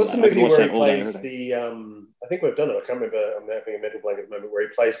I love what's that. What's the movie where he plays the? I think we've done it. I can't remember. I'm having a mental blank at the moment. Where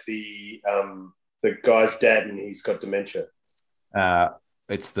he plays the guy's dad and he's got dementia.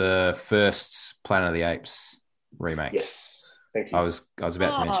 It's the first Planet of the Apes remake. Yes, thank you. I was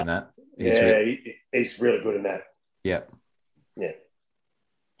about to mention that. He's really good in that. Yeah. Yeah.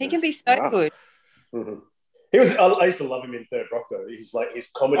 He can be so good. Mm-hmm. I used to love him in Third Rock though. He's like his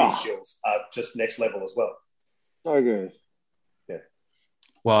comedy skills are just next level as well. So good. Yeah.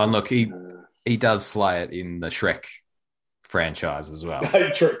 Well, and look, he does slay it in the Shrek franchise as well.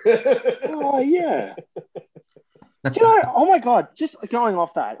 True. Oh yeah. Do you know? Oh my God! Just going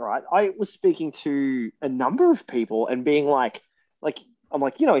off that, right? I was speaking to a number of people and being like, I'm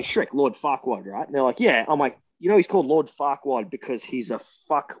like, he's Shrek, Lord Farquaad, right? And they're like, yeah. I'm like, he's called Lord Farquaad because he's a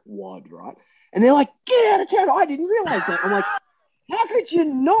fuckwad, right? And they're like, get out of town! I didn't realize that. I'm like. How could you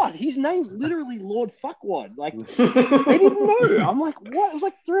not? His name's literally Lord Fuckwad. Like, they didn't know. I'm like, what? It was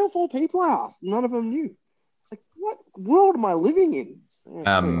like 3 or 4 people I asked. None of them knew. It's like, what world am I living in?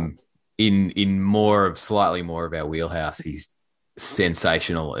 In slightly more of our wheelhouse, he's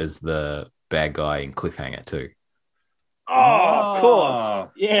sensational as the bad guy in Cliffhanger too. Oh, of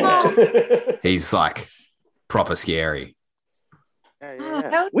course. Yeah. He's like proper scary.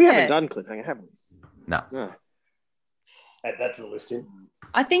 Yeah. We haven't done Cliffhanger, have we? No. Add that to the listing.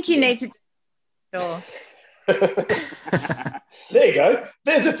 I think you need to. Sure. There you go.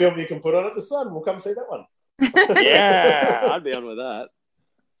 There's a film you can put on at the Sun. We'll come see that one. Yeah, I'd be on with that.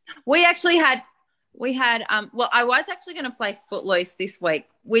 We had. Well, I was actually going to play Footloose this week,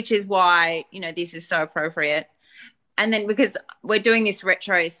 which is why this is so appropriate. And then because we're doing this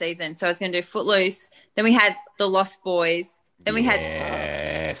retro season, so I was going to do Footloose. Then we had The Lost Boys. Then we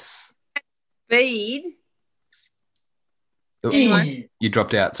had Speed. Anyone? You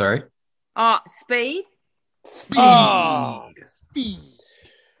dropped out, sorry. Oh, Speed. Speed.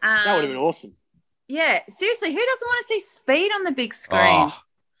 That would have been awesome. Yeah, seriously, who doesn't want to see Speed on the big screen?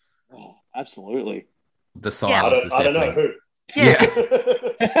 Oh, absolutely. The silence is definitely. I don't know who. Yeah.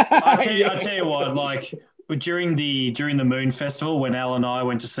 I'll tell you what, like during the Moon Festival when Al and I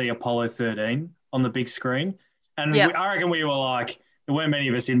went to see Apollo 13 on the big screen, and I reckon we were like, there weren't many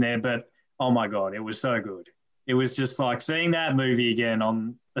of us in there, but oh my God, it was so good. It was just like seeing that movie again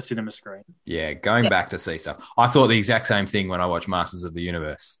on a cinema screen. Yeah, going back to see stuff. I thought the exact same thing when I watched Masters of the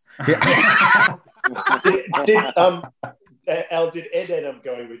Universe. Did Ed end up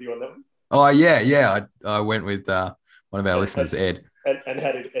going with you on that one? Oh, yeah. I went with one of our listeners, Ed. And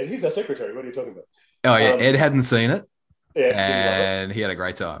how did Ed? He's our secretary. What are you talking about? Oh, yeah. Ed hadn't seen it. Yeah, and he had a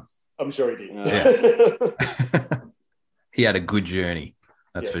great time. I'm sure he did. Yeah. He had a good journey.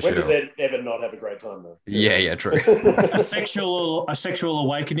 That's for sure. When does Ed ever not have a great time, though? So. Yeah, true. a sexual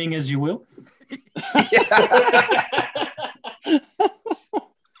awakening, as you will.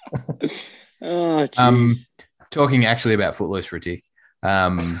 Talking actually about Footloose for a tick.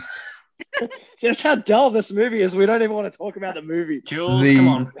 Just how dull this movie is. We don't even want to talk about the movie. Jules, come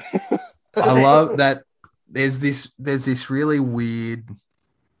on. I love that. There's this really weird,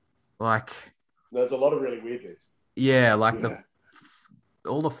 like. There's a lot of really weird bits. Yeah, like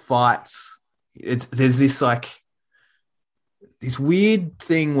all the fights. There's this like this weird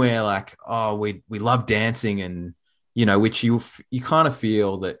thing where like, oh, we love dancing, and which you kind of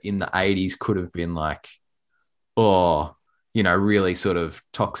feel that in the 80s could have been like, oh, really sort of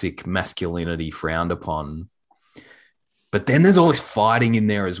toxic masculinity frowned upon. But then there's all this fighting in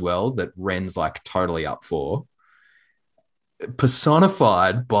there as well that Ren's like totally up for,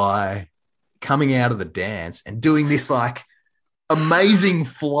 personified by coming out of the dance and doing this like amazing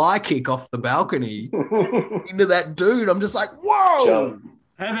fly kick off the balcony into that dude. I'm just like, whoa!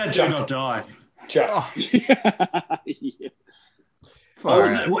 How did that dude not die? Yeah. Well,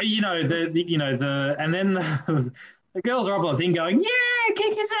 and then the girls are up on the thing going, yeah,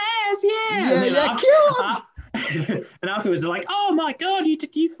 kick his ass, yeah. Yeah, And yeah, kill him. And afterwards, they're like, oh my God, you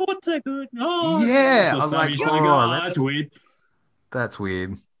fought so good. Oh, Yeah, so I was like, savage. So oh, they go, that's weird. That's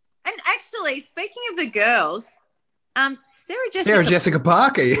weird. And actually, speaking of the girls, Sarah Jessica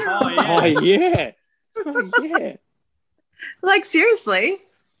Parker. Oh, yeah. Oh, yeah. Oh, yeah. Like, seriously.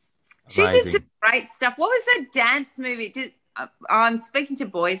 She Amazing. did some great stuff. What was the dance movie? I'm speaking to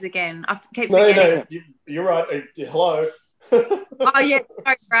boys again. I keep No, forgetting. you're right. Hello. Oh, yeah.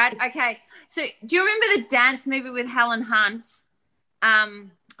 Sorry, Brad. Okay. So do you remember the dance movie with Helen Hunt?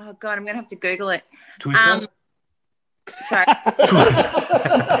 Oh, God, I'm going to have to Google it. Twister? Sorry.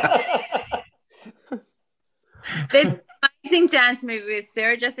 There's an amazing dance movie with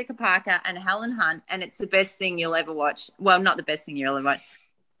Sarah Jessica Parker and Helen Hunt, and it's the best thing you'll ever watch. Well, not the best thing you'll ever watch.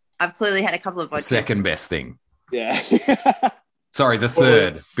 I've clearly had a couple of The vodkas. second best thing. Yeah. Sorry, the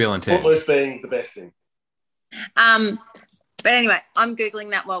third. Bill and Ted. Footloose being the best thing. But anyway, I'm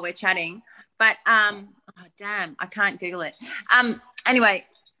Googling that while we're chatting. But, oh, damn, I can't Google it. Anyway,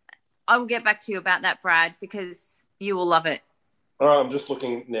 I'll get back to you about that, Brad, because you will love it. All right, I'm just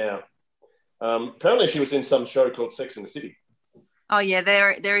looking now. Apparently she was in some show called Sex and the City. Oh, yeah,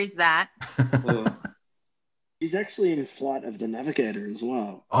 there is that. She's actually in Flight of the Navigator as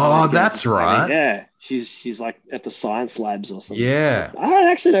well. Oh, that's right. Yeah, she's like at the science labs or something. Yeah. I don't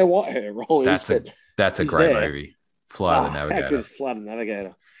actually know what her role That's is. That's a great movie. Flight of the Navigator. Flight of the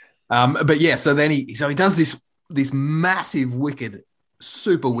Navigator. But yeah, so then he does this massive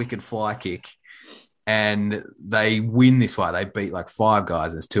super wicked fly kick, and they win this fight. They beat like 5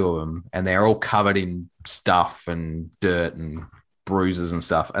 guys. There's 2 of them, and they're all covered in stuff and dirt and bruises and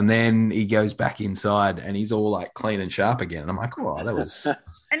stuff. And then he goes back inside, and he's all like clean and sharp again. And I'm like, oh, that was.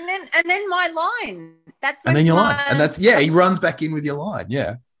 And then my line. That's when and then your line, and that's he runs back in with your line.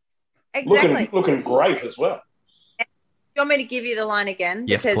 Yeah, exactly. Looking great as well. You want me to give you the line again?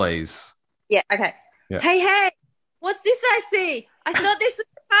 Yes, please. Yeah. Okay. Yeah. Hey, what's this I see? I thought this was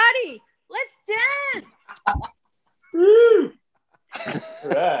a party. Let's dance.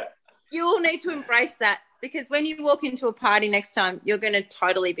 Right. You all need to embrace that, because when you walk into a party next time, you're going to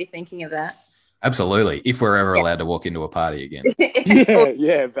totally be thinking of that. Absolutely. If we're ever allowed to walk into a party again.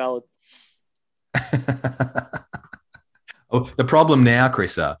 Yeah, valid. The problem now,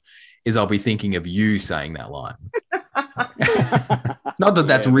 Chrissa, is I'll be thinking of you saying that line. Not that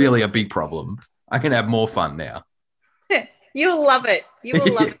that's really a big problem. I can have more fun now. You'll love it. You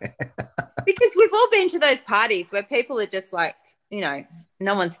will love it. Because we've all been to those parties where people are just like, no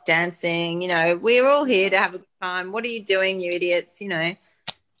one's dancing. We're all here to have a good time. What are you doing, you idiots?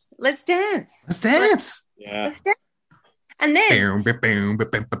 Let's dance. Let's dance. Let's dance. And then, Boom.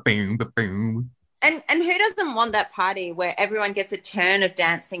 and who doesn't want that party where everyone gets a turn of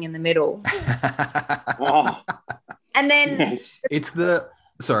dancing in the middle? Oh, And then It's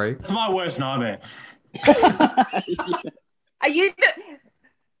sorry. It's my worst nightmare. are you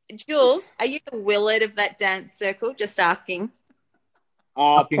Jules, are you the Willard of that dance circle? Just asking.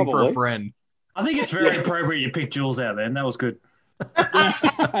 Asking for probably. a friend. I think it's very appropriate you picked Jules out then. That was good.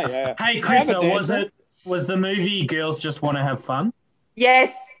 Yeah. Hey, Chris, was the movie Girls Just Want to Have Fun?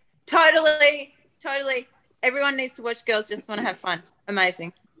 Yes, totally. Everyone needs to watch Girls Just Want to Have Fun.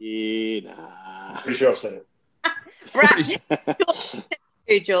 Amazing. Yeah, nah. Pretty sure I've seen it. Brad,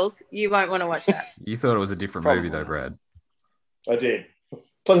 you, Jules, you won't want to watch that. You thought it was a different movie though, Brad. I did.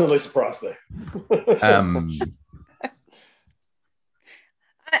 Pleasantly surprised there.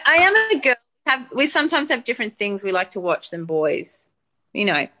 I am a girl. We sometimes have different things we like to watch than boys.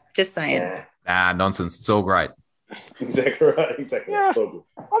 Just saying. Nonsense. It's all great. Exactly right. Exactly. Yeah. Right.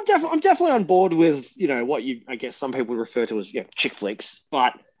 I'm definitely on board with what I guess some people refer to as chick flicks,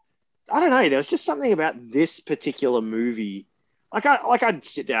 but I don't know. There was just something about this particular movie. I'd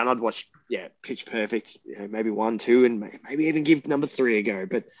sit down, I'd watch Pitch Perfect, maybe 1, 2, and maybe even give number 3 a go.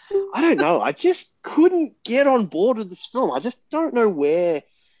 But I don't know. I just couldn't get on board with this film. I just don't know where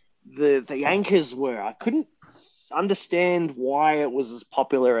the anchors were. I couldn't understand why it was as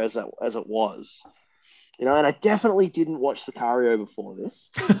popular as it was. And I definitely didn't watch Sicario before this.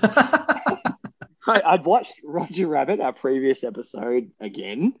 I'd watched Roger Rabbit, our previous episode,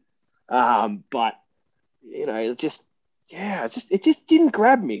 again. But it just didn't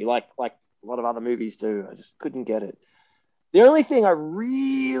grab me like a lot of other movies do. I just couldn't get it. The only thing I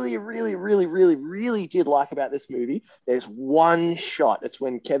really, really, really, really, really did like about this movie, there's one shot. It's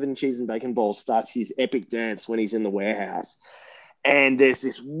when Kevin Cheese and Bacon Balls starts his epic dance when he's in the warehouse. And there's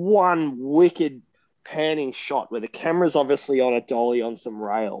this one wicked panning shot where the camera's obviously on a dolly on some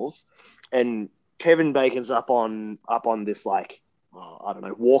rails, and Kevin Bacon's up on this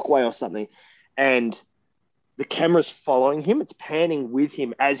walkway or something, and the camera's following him. It's panning with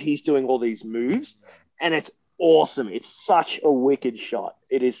him as he's doing all these moves, and it's awesome. It's such a wicked shot.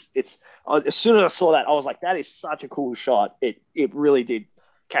 It's as soon as I saw that, I was like, that is such a cool shot. It really did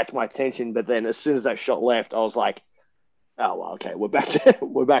catch my attention. But then as soon as that shot left, I was like, oh well, okay, we're back to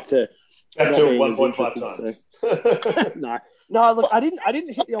 1.5 times. So. No, look, I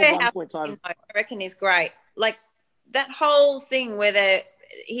didn't hit the old 1 time. I reckon is great. Like that whole thing where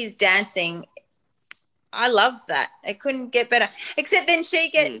he's dancing. I love that. It couldn't get better. Except then she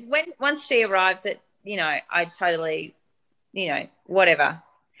gets once she arrives at, I totally, whatever.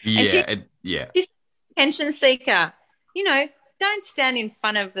 Yeah, and she's a attention seeker. Don't stand in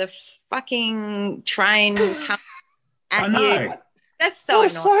front of the fucking train at you. That's so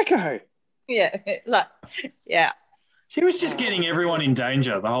annoying. Psycho. Yeah, yeah. She was just getting everyone in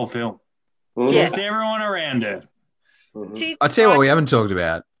danger the whole film. Mm-hmm. Just everyone around her. Mm-hmm. I'll tell you what we haven't talked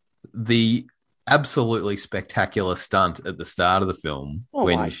about. The absolutely spectacular stunt at the start of the film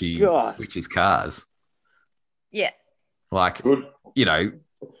when she switches cars. Yeah. Like, Good.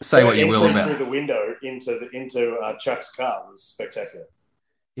 say what you will about through the window into Chuck's car was spectacular.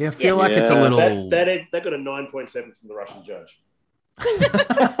 Yeah, I feel like it's a little... That got a 9.7 from the Russian judge.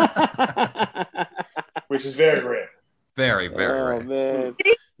 Which is very rare. Very, very rare. Man. It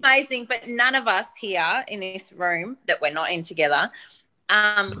is amazing, but none of us here in this room that we're not in together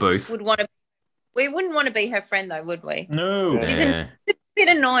The booth. we wouldn't want to be her friend though, would we? No. She's a bit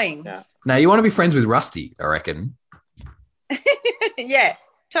annoying. Yeah. No, you want to be friends with Rusty, I reckon. Yeah,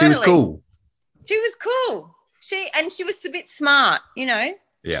 totally. She was cool. She was cool. She was a bit smart, Yeah.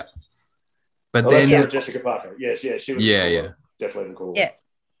 But That's then... Jessica Parker. Yes, she was Yeah. definitely cool. Yeah.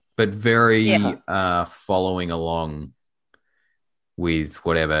 But very following along with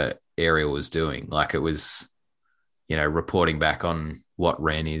whatever Ariel was doing. Like it was, reporting back on what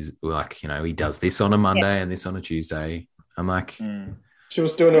Ren is like, he does this on a Monday and this on a Tuesday. I'm like, She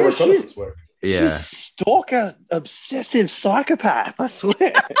was doing her reconnaissance work. yeah. She's stalker, obsessive psychopath, I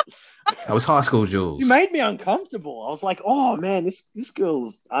swear. I was high school Jules. You made me uncomfortable. I was like, oh man, this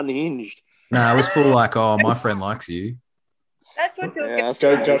girl's unhinged. No, I was full like, oh, my friend likes you. That's what they'll Yeah,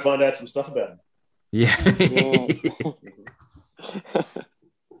 get. Go find out some stuff about him. Yeah.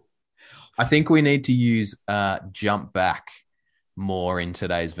 I think we need to use jump back more in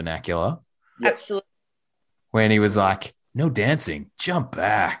today's vernacular. Absolutely. When he was like, no dancing, jump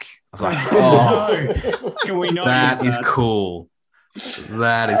back. I was like, oh, Can we not that use is cool.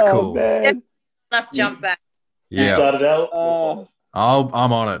 That is cool. Man. Enough jump back. You Yeah. started out.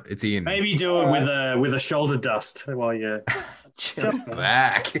 I'm on it. It's in. Maybe do it with a shoulder dust while you Jump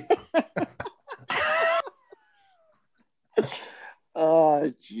back.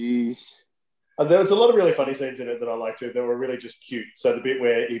 Oh, jeez. There was a lot of really funny scenes in it that I liked too. They were really just cute. So the bit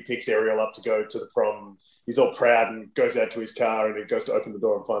where he picks Ariel up to go to the prom, he's all proud and goes out to his car and he goes to open the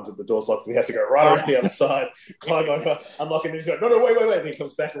door and finds that the door's locked and he has to go right around the other side, climb over, unlock it, and he's going, no, wait. And he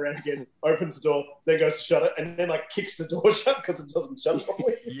comes back around again, opens the door, then goes to shut it, and then kicks the door shut because it doesn't shut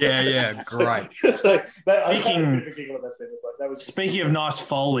properly. Yeah, great. Speaking of nice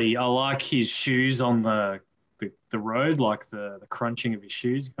Foley, I like his shoes on the road, like the crunching of his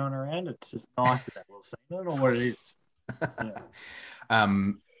shoes going around. It's just nice that little scene. I don't know what it is.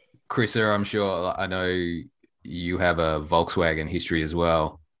 Yeah. Chrissa, I'm sure, I know you have a Volkswagen history as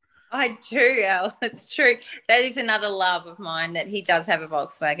well. I do, Al. It's true. That is another love of mine, that he does have a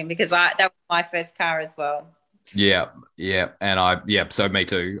Volkswagen, because that was my first car as well. Yeah. And so me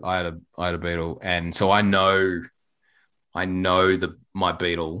too. I had a Beetle. And so I know my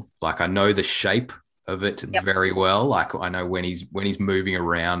Beetle, like I know the shape of it very well. Like I know when he's moving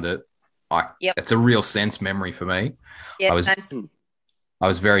around it, it's a real sense memory for me. Yeah, I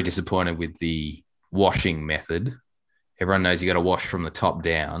was very disappointed with the washing method. Everyone knows you got to wash from the top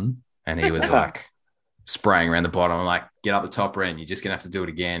down, and he was like spraying around the bottom. I'm like, get up the top, Ren. You're just gonna have to do it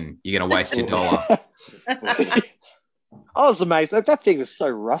again. You're gonna waste your $1. I was amazed. That thing was so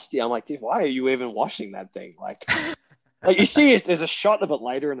rusty. I'm like, dude, why are you even washing that thing? Like you see, there's a shot of it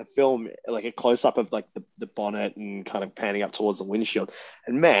later in the film, like a close up of like the bonnet and kind of panning up towards the windshield.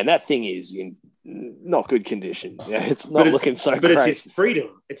 And man, that thing is in not good condition. Yeah, it's not looking so great. But it's his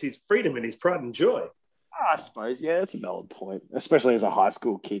freedom. It's his freedom and his pride and joy. I suppose, yeah, that's a valid point, especially as a high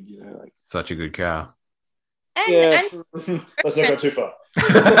school kid. Such a good car. Let's not go too far.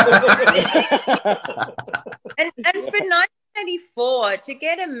 and for 1984 to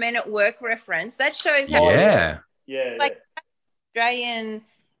get a Men at Work reference, that shows how Australian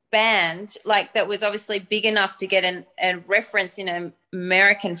band that was obviously big enough to get a reference in an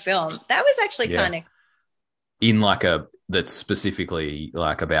American film. That was actually kind of in that's specifically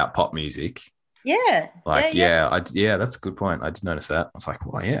about pop music. Yeah. Like, that's a good point. I did notice that. I was like,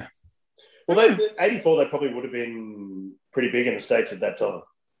 well, yeah. Well, 84, they probably would have been pretty big in the States at that time.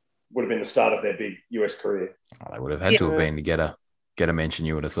 Would have been the start of their big US career. Oh, they would have had to have been to get a mention,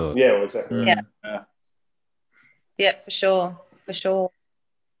 you would have thought. Yeah, well, exactly. Yeah, for sure. For sure.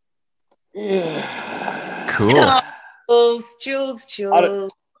 Yeah. Cool. Jules.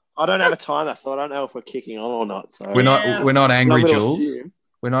 I don't have a timer, so I don't know if we're kicking on or not. So We're not angry, Jules. Assume.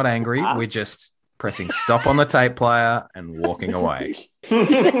 We're not angry. We're just pressing stop on the tape player and walking away.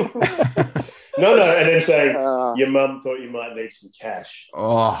 No, and then saying, your mum thought you might need some cash.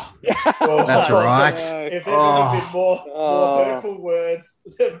 Oh, that's right. If there would have been more hurtful words,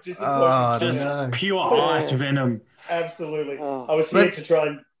 just pure ice venom. Absolutely. I was here to try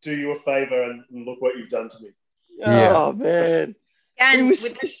and do you a favour and look what you've done to me. Yeah. Oh, man. And it was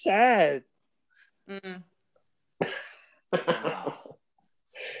so sad.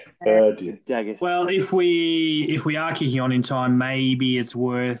 Oh, dear. Daggers. Well, if we are kicking on in time, maybe it's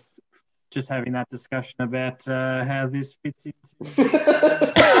worth just having that discussion about how this fits into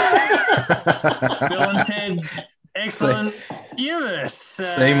Bill and Ted Excellent Universe.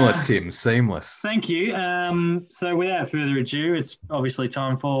 Seamless, Tim. Seamless. Thank you. So without further ado, it's obviously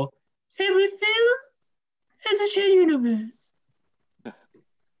time for every film has a shared universe.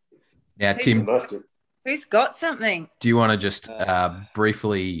 Now, Tim, who's got something? do you want to just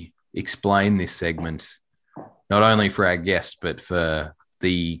briefly explain this segment, not only for our guest, but for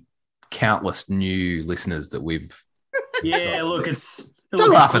the countless new listeners that we've... Yeah, look, it's... Don't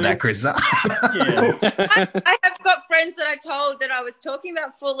laugh at that, Chris. Yeah. I have got friends that I told that I was talking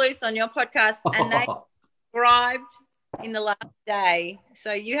about Footloose on your podcast, and they subscribed in the last day.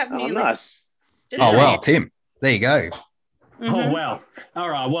 So you have new listeners. Nice. Oh, well, Tim, there you go. Mm-hmm. Oh, well. All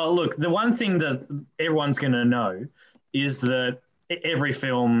right. Well, look, the one thing that everyone's going to know is that every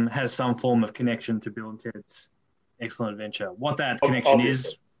film has some form of connection to Bill and Ted's Excellent Adventure. What that connection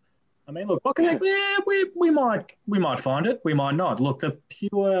is... I mean, look, we might find it, we might not. Look, the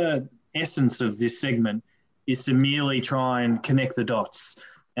pure essence of this segment is to merely try and connect the dots.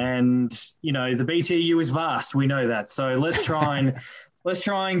 And, you know, the BTU is vast, we know that. So let's try and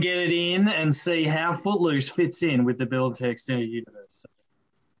get it in and see how Footloose fits in with the Bill and Ted Extended Universe. So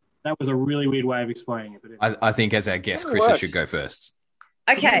that was a really weird way of explaining it. But I think as our guest, Chris should go first.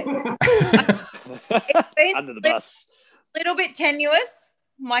 Okay. It's been Under the bus. A little bit tenuous.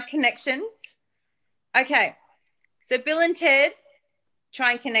 My connections. Okay. So Bill and Ted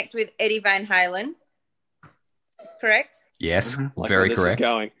try and connect with Eddie Van Halen. Correct? Yes, Like very where this correct. is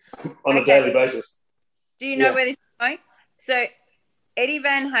going. On a daily basis. Do you know where this is going? So Eddie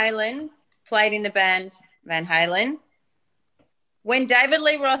Van Halen played in the band Van Halen. When David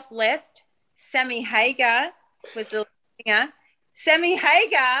Lee Roth left, Sammy Hagar was the singer. Sammy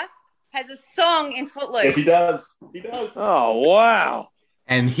Hagar has a song in Footloose. Yes, he does. He does. Oh, wow.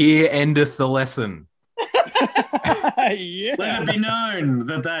 And here endeth the lesson. Yeah. let it be known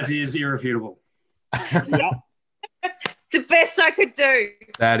that is irrefutable. Yep. It's the best I could do.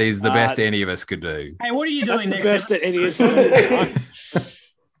 That is the best any of us could do. Hey, what are you That's doing the next? best that any of us can do.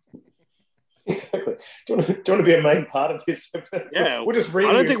 Exactly. Do you want to be a main part of this? Yeah. We'll just read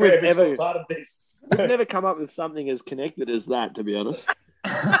I don't think we've ever part of this. We've never come up with something as connected as that, to be honest.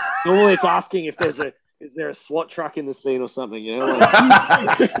 Normally it's asking if is there a SWAT truck in the scene or something, you know?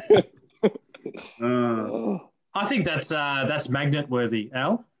 I think that's magnet worthy,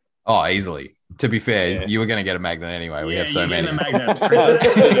 Al. Oh, easily. To be fair, you were going to get a magnet anyway. We have so many. A magnet.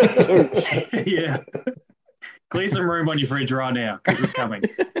 Yeah. Clear some room on your fridge right now because it's coming.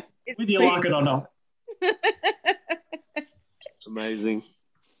 Whether you like it or not. Amazing.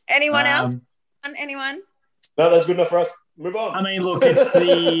 Anyone else? Anyone? No, that's good enough for us. Move on. I mean, look, it's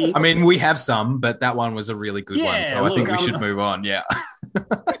the... I mean, we have some, but that one was a really good one. So look, I think we should move on. Yeah.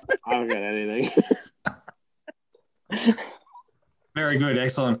 I don't get anything. Very good.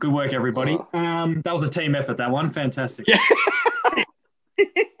 Excellent. Good work, everybody. That was a team effort, that one. Fantastic. Yeah.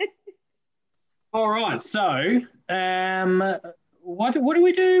 All right. So, what do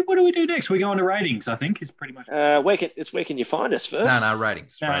we do? What do we do next? We go on to ratings, I think, is pretty much... Where can you find us first? No,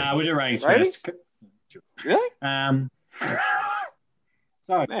 ratings. We do ratings Ratings? first. Really?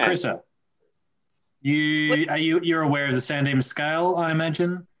 So, Man. Chrissa, you're aware of the San Dimas scale, I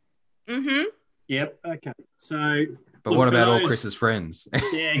imagine? Mm-hmm. Yep. Okay. So, But look, what for about all those- Chris's friends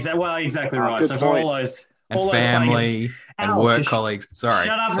Yeah, exactly right. Good So for point. all those and all those family and Al, work just colleagues? Sorry.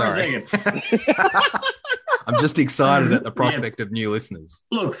 Shut up for a second. I'm just excited at the prospect of new listeners.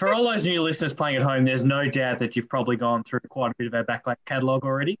 Look, for all those new listeners playing at home, there's no doubt that you've probably gone through quite a bit of our back catalogue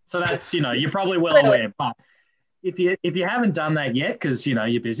already. So that's, you're probably well aware. But if you haven't done that yet, because,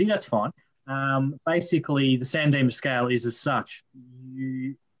 you're busy, that's fine. Basically, the San Dimas scale is as such.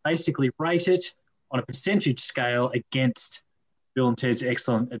 You basically rate it on a percentage scale against Bill and Ted's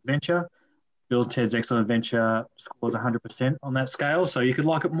Excellent Adventure. Bill and Ted's Excellent Adventure scores 100% on that scale. So you could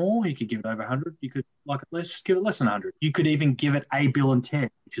like it more, you could give it over 100. You could like it less, give it less than 100. You could even give it a Bill and Ted,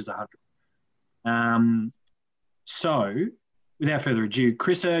 which is 100. So, without further ado,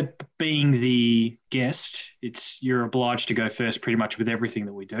 Chrissa, being the guest, you're obliged to go first pretty much with everything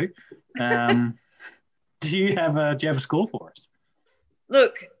that we do. Do you have a score for us?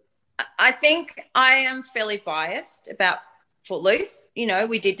 Look, I think I am fairly biased about Footloose. You know,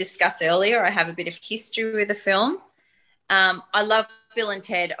 we did discuss earlier, I have a bit of history with the film. I love Bill and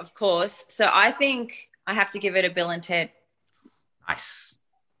Ted, of course. So I think I have to give it a Bill and Ted. Nice.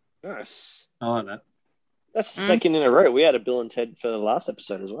 Nice. I like that. That's the second in a row. We had a Bill and Ted for the last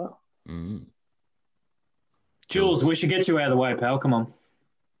episode as well. Mm. Jules, we should get you out of the way, pal. Come on.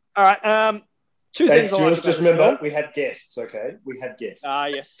 All right. Two things. Jules, just remember, we had guests. Okay, we had guests.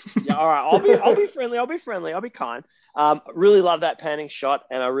 Yes. Yeah. All right. I'll be friendly. I'll be kind. Really love that panning shot,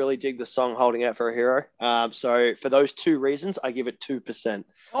 and I really dig the song "Holding Out for a Hero." So for those two reasons, I give it 2%.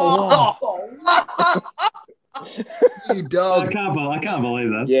 Oh, you dog! I can't believe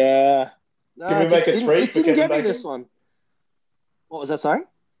that. Yeah. Can we make it 3 for Kevin Bacon? This one. What was that? Sorry.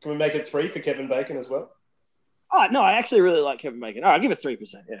 Can we make it 3 for Kevin Bacon as well? Oh, no, I actually really like Kevin Bacon. All right, I'll give it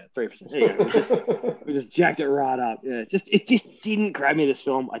 3%. Yeah, 3%. There you go. We just jacked it right up. Yeah, it just didn't grab me, this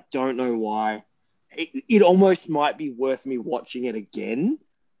film. I don't know why. It almost might be worth me watching it again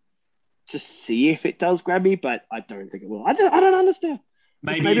to see if it does grab me, but I don't think it will. I don't understand.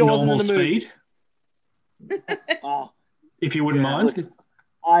 Maybe it wasn't normal speed. If you wouldn't mind. Look,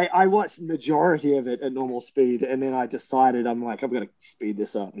 I watched majority of it at normal speed, and then I decided I'm going to speed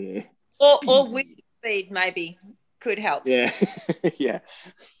this up. Yeah. Or with speed maybe could help. Yeah. Yeah.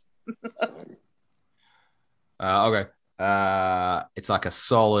 Okay. It's like a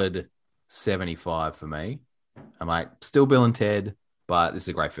solid 75 for me. I'm like, still Bill and Ted, but this is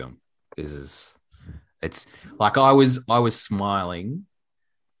a great film. It's like I was smiling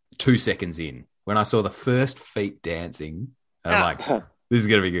 2 seconds in when I saw the first feet dancing, and I'm like, this is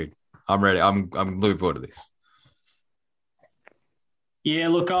gonna be good. I'm ready. I'm looking forward to this. Yeah,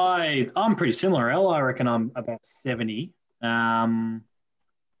 look, I'm pretty similar, El. I reckon I'm about 70. Mainly,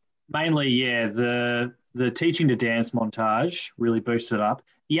 yeah, the teaching to dance montage really boosted it up.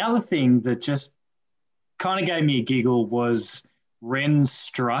 The other thing that just kind of gave me a giggle was Ren's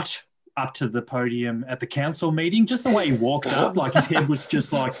strut up to the podium at the council meeting. Just the way he walked up, like his head was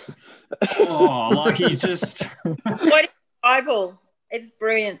just like, like he just... Quoting the Bible. It's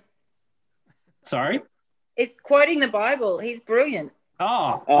brilliant. Sorry? It's quoting the Bible. He's brilliant.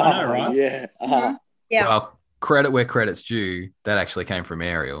 I know, right? Yeah. Uh-huh. Yeah. Well, credit where credit's due. That actually came from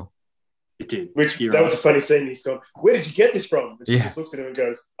Ariel. It did. That was a funny scene. He's gone, where did you get this from? And she just looks at him and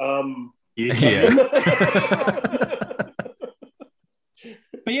goes, Yeah.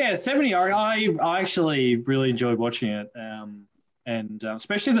 But yeah, 70, I actually really enjoyed watching it. And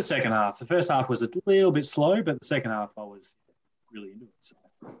especially the second half. The first half was a little bit slow, but the second half I was really into it. So.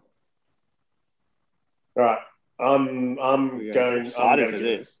 All right. I'm going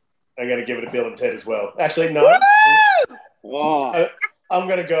to give it a Bill and Ted as well. Actually, no. I'm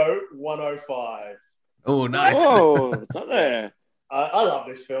going to go 105. Oh, nice. Oh, it's not there. I love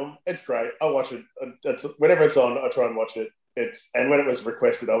this film. It's great. I watch it. Whenever it's on, I try and watch it. And when it was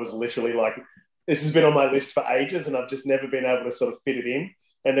requested, I was literally like, this has been on my list for ages, and I've just never been able to sort of fit it in.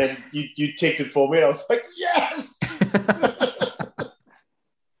 And then you ticked it for me, and I was like, yes!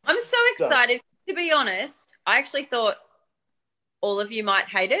 I'm so excited. To be honest, I actually thought all of you might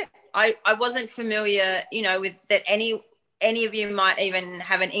hate it. I wasn't familiar, with that any of you might even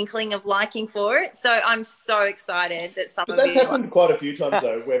have an inkling of liking for it. So I'm so excited that some of you... But that's happened quite a few times,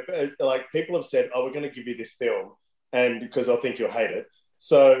 though, where like people have said, we're going to give you this film, and because I think you'll hate it.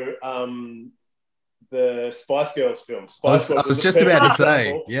 So the Spice Girls film. I was just about to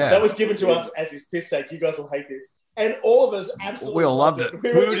say, that was given to us as his piss take. You guys will hate this. And all of us absolutely we all loved it.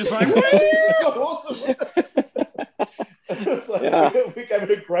 We were just like, this is so awesome. It's like, we gave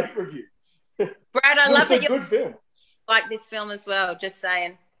it a great review. Brad, I love that you good film. Like this film as well, just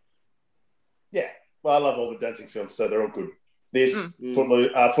saying. Yeah. Well, I love all the dancing films, so they're all good. This,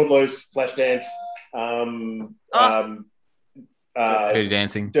 Footloose, Flashdance, Dirty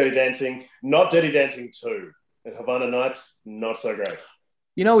Dancing. Not Dirty Dancing 2. And Havana Nights, not so great.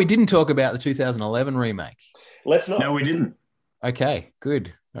 We didn't talk about the 2011 remake. Let's not. No, we didn't. Okay,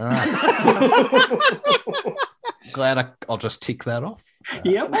 good. All right. Glad I'll just tick that off.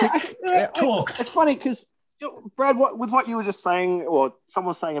 Yep. Talked. It's funny because Brad, with what you were just saying, or someone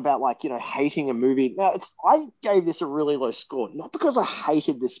was saying about like, hating a movie. Now, I gave this a really low score, not because I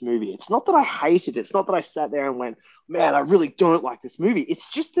hated this movie. It's not that I hated it. It's not that I sat there and went, man, I really don't like this movie. It's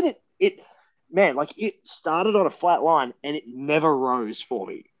just that it started on a flat line and it never rose for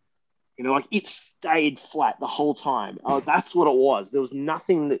me. Like it stayed flat the whole time. That's what it was. There was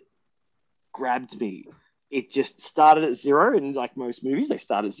nothing that grabbed me. It just started at zero, and like most movies, they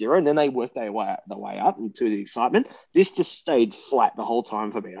start at zero and then they work their way up into the excitement. This just stayed flat the whole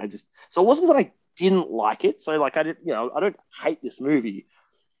time for me. So it wasn't that I didn't like it. So like I don't hate this movie.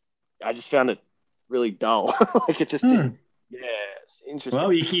 I just found it really dull. Like it just didn't. Yeah, it's interesting.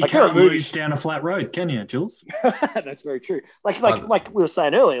 Well, you can't lose down a flat road, can you, Jules? That's very true. Like we were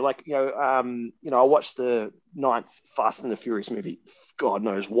saying earlier, I watched the 9th Fast and the Furious movie. God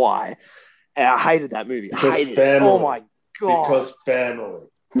knows why. And I hated that movie. Because I hated family. it. Oh my God. Because family.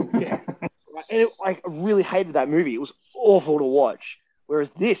 Yeah. And I really hated that movie. It was awful to watch. Whereas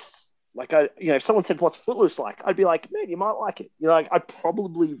this, if someone said, "What's Footloose like?" I'd be like, "Man, you might like it." I'd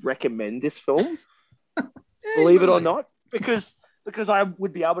probably recommend this film, believe it or not, because I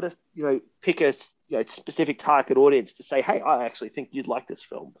would be able to, pick a specific target audience to say, "Hey, I actually think you'd like this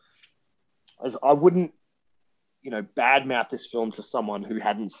film." As I wouldn't, badmouth this film to someone who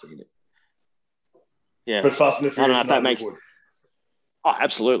hadn't seen it. Yeah, but Fast and the Furious, that makes. Oh,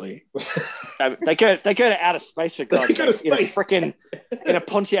 absolutely. they go to outer space for God's sake. In a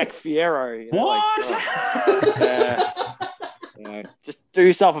Pontiac Fiero. What? Just do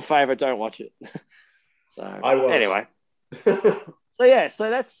yourself a favor. Don't watch it. So I won't. Anyway. So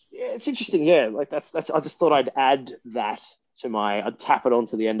that's it's interesting. Yeah, that's. I just thought I'd add that to I'd tap it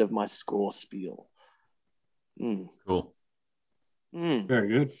onto the end of my score spiel. Cool. Very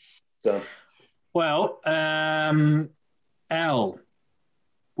good. Done. Well, Al,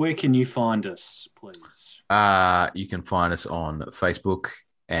 where can you find us, please? You can find us on Facebook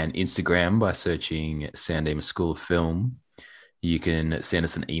and Instagram by searching San Dimas School of Film. You can send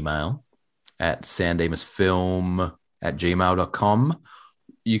us an email at sandimasfilm@gmail.com.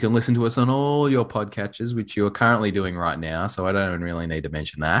 You can listen to us on all your podcatchers, which you're currently doing right now, so I don't even really need to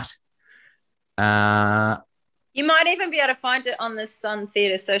mention that. You might even be able to find it on the Sun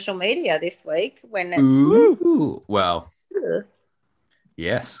Theatre social media this week when it's... Ooh, well,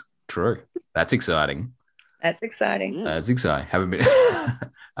 yes, true. That's exciting. That's exciting. That's exciting. Have a bit.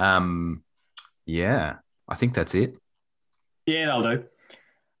 Yeah, I think that's it. Yeah, that'll do.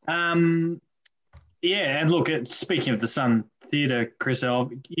 And look, speaking of the Sun Theatre, Chris,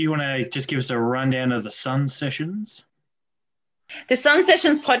 you want to just give us a rundown of the Sun Sessions? The Sun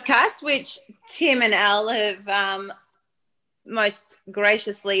Sessions podcast, which Tim and Al have most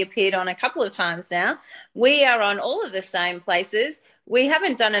graciously appeared on a couple of times now. We are on all of the same places. We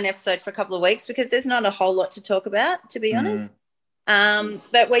haven't done an episode for a couple of weeks because there's not a whole lot to talk about, to be honest.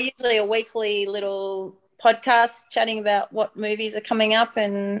 But we're usually a weekly little podcast chatting about what movies are coming up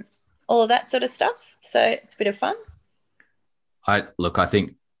and all of that sort of stuff. So it's a bit of fun. I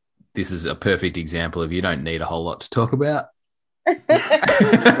think this is a perfect example of you don't need a whole lot to talk about.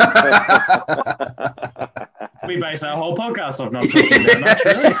 We base our whole podcast off not talking about much,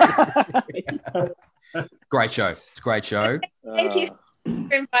 really. Great show. It's a great show. Thank you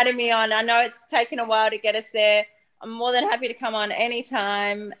for inviting me on. I know it's taken a while to get us there. I'm more than happy to come on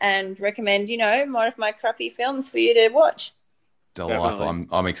anytime and recommend, more of my crappy films for you to watch. Delightful.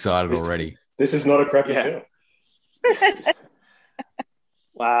 I'm excited already. This is not a crappy film.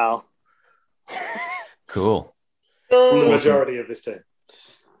 Wow. Cool. The majority of this team.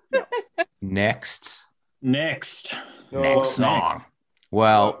 Next song.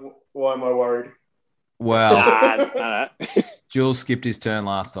 Well, why am I worried? Well, Jules skipped his turn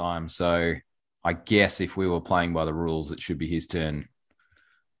last time, so I guess if we were playing by the rules, it should be his turn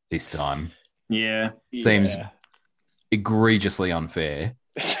this time. Yeah. Seems egregiously unfair.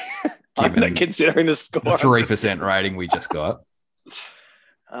 Considering the score. The 3% rating we just got.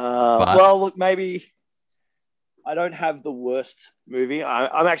 Well, look, maybe I don't have the worst movie.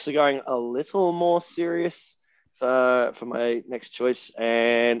 I'm actually going a little more serious for my next choice,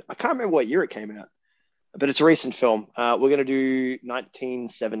 and I can't remember what year it came out, but it's a recent film. We're going to do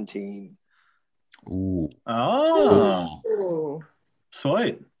 1917. Ooh. Oh. Ooh.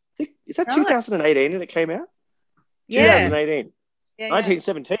 Sweet. Is that 2018 and it came out? Yeah. 2018. Yeah,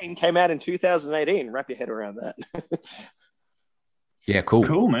 1917 came out in 2018. Wrap your head around that. Yeah, cool.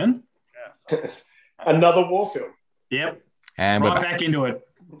 Cool, man. Another war film. Yep. And right back into it.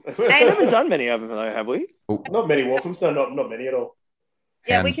 We haven't done many of them, though, have we? Not many war films. No, not many at all.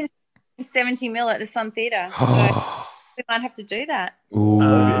 Yeah, we can 70 mil at the Sun Theatre. So we might have to do that. Ooh.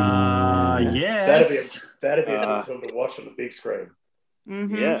 Yes. That'd be a good film to watch on the big screen.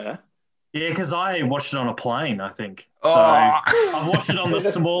 Mm-hmm. Yeah. Yeah, because I watched it on a plane, I think. Oh. So I've watched it on the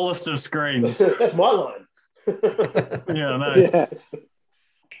smallest of screens. That's my line. Yeah, I know. Yeah.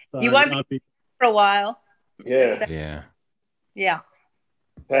 So You won't be for a while. Yeah. Yeah. Yeah.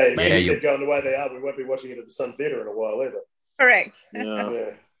 Hey, Yeah, things keep going the way they are. We won't be watching it at the Sun Theatre in a while either. Correct.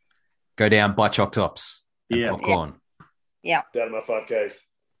 Yeah. Go down, buy choc tops and popcorn. Yeah. Down to my 5Ks.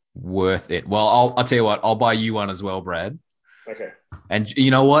 Worth it. Well, I'll tell you what. I'll buy you one as well, Brad. Okay. And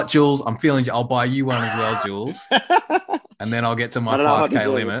you know what, Jules? I'm feeling I'll buy you one as well, Jules. And then I'll get to my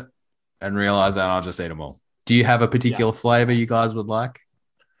 5K limit and realize that I'll just eat them all. Do you have a particular flavor you guys would like?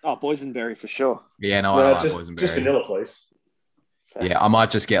 Oh, boysenberry for sure. Yeah, no, I don't like boysenberry. Just vanilla, please. Yeah, I might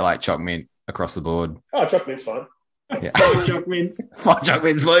just get like choc mint across the board. Oh, choc mint's fine. Yeah. 5 choc mints. 5 choc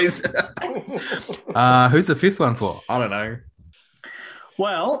mints, please. Who's the fifth one for? I don't know.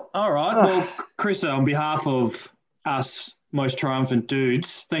 Well, all right. Well, Chris, on behalf of us Most Triumphant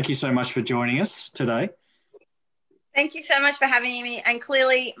Dudes, thank you so much for joining us today. Thank you so much for having me. And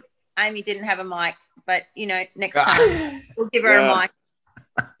clearly, Amy didn't have a mic, but, next time we'll give her a mic.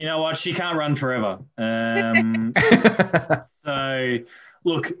 You know what? She can't run forever. So,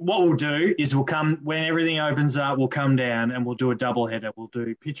 look, what we'll do is we'll come, when everything opens up, we'll come down and we'll do a double header. We'll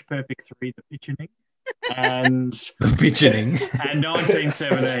do Pitch Perfect 3, The Pitchening, and the Pitchening, and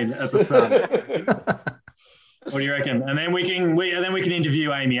 1917 at the Sun. What do you reckon? And then we can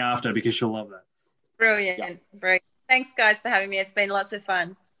interview Amy after because she'll love that. Brilliant. Brilliant. Thanks, guys, for having me. It's been lots of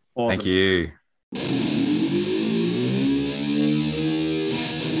fun. Awesome. Thank you.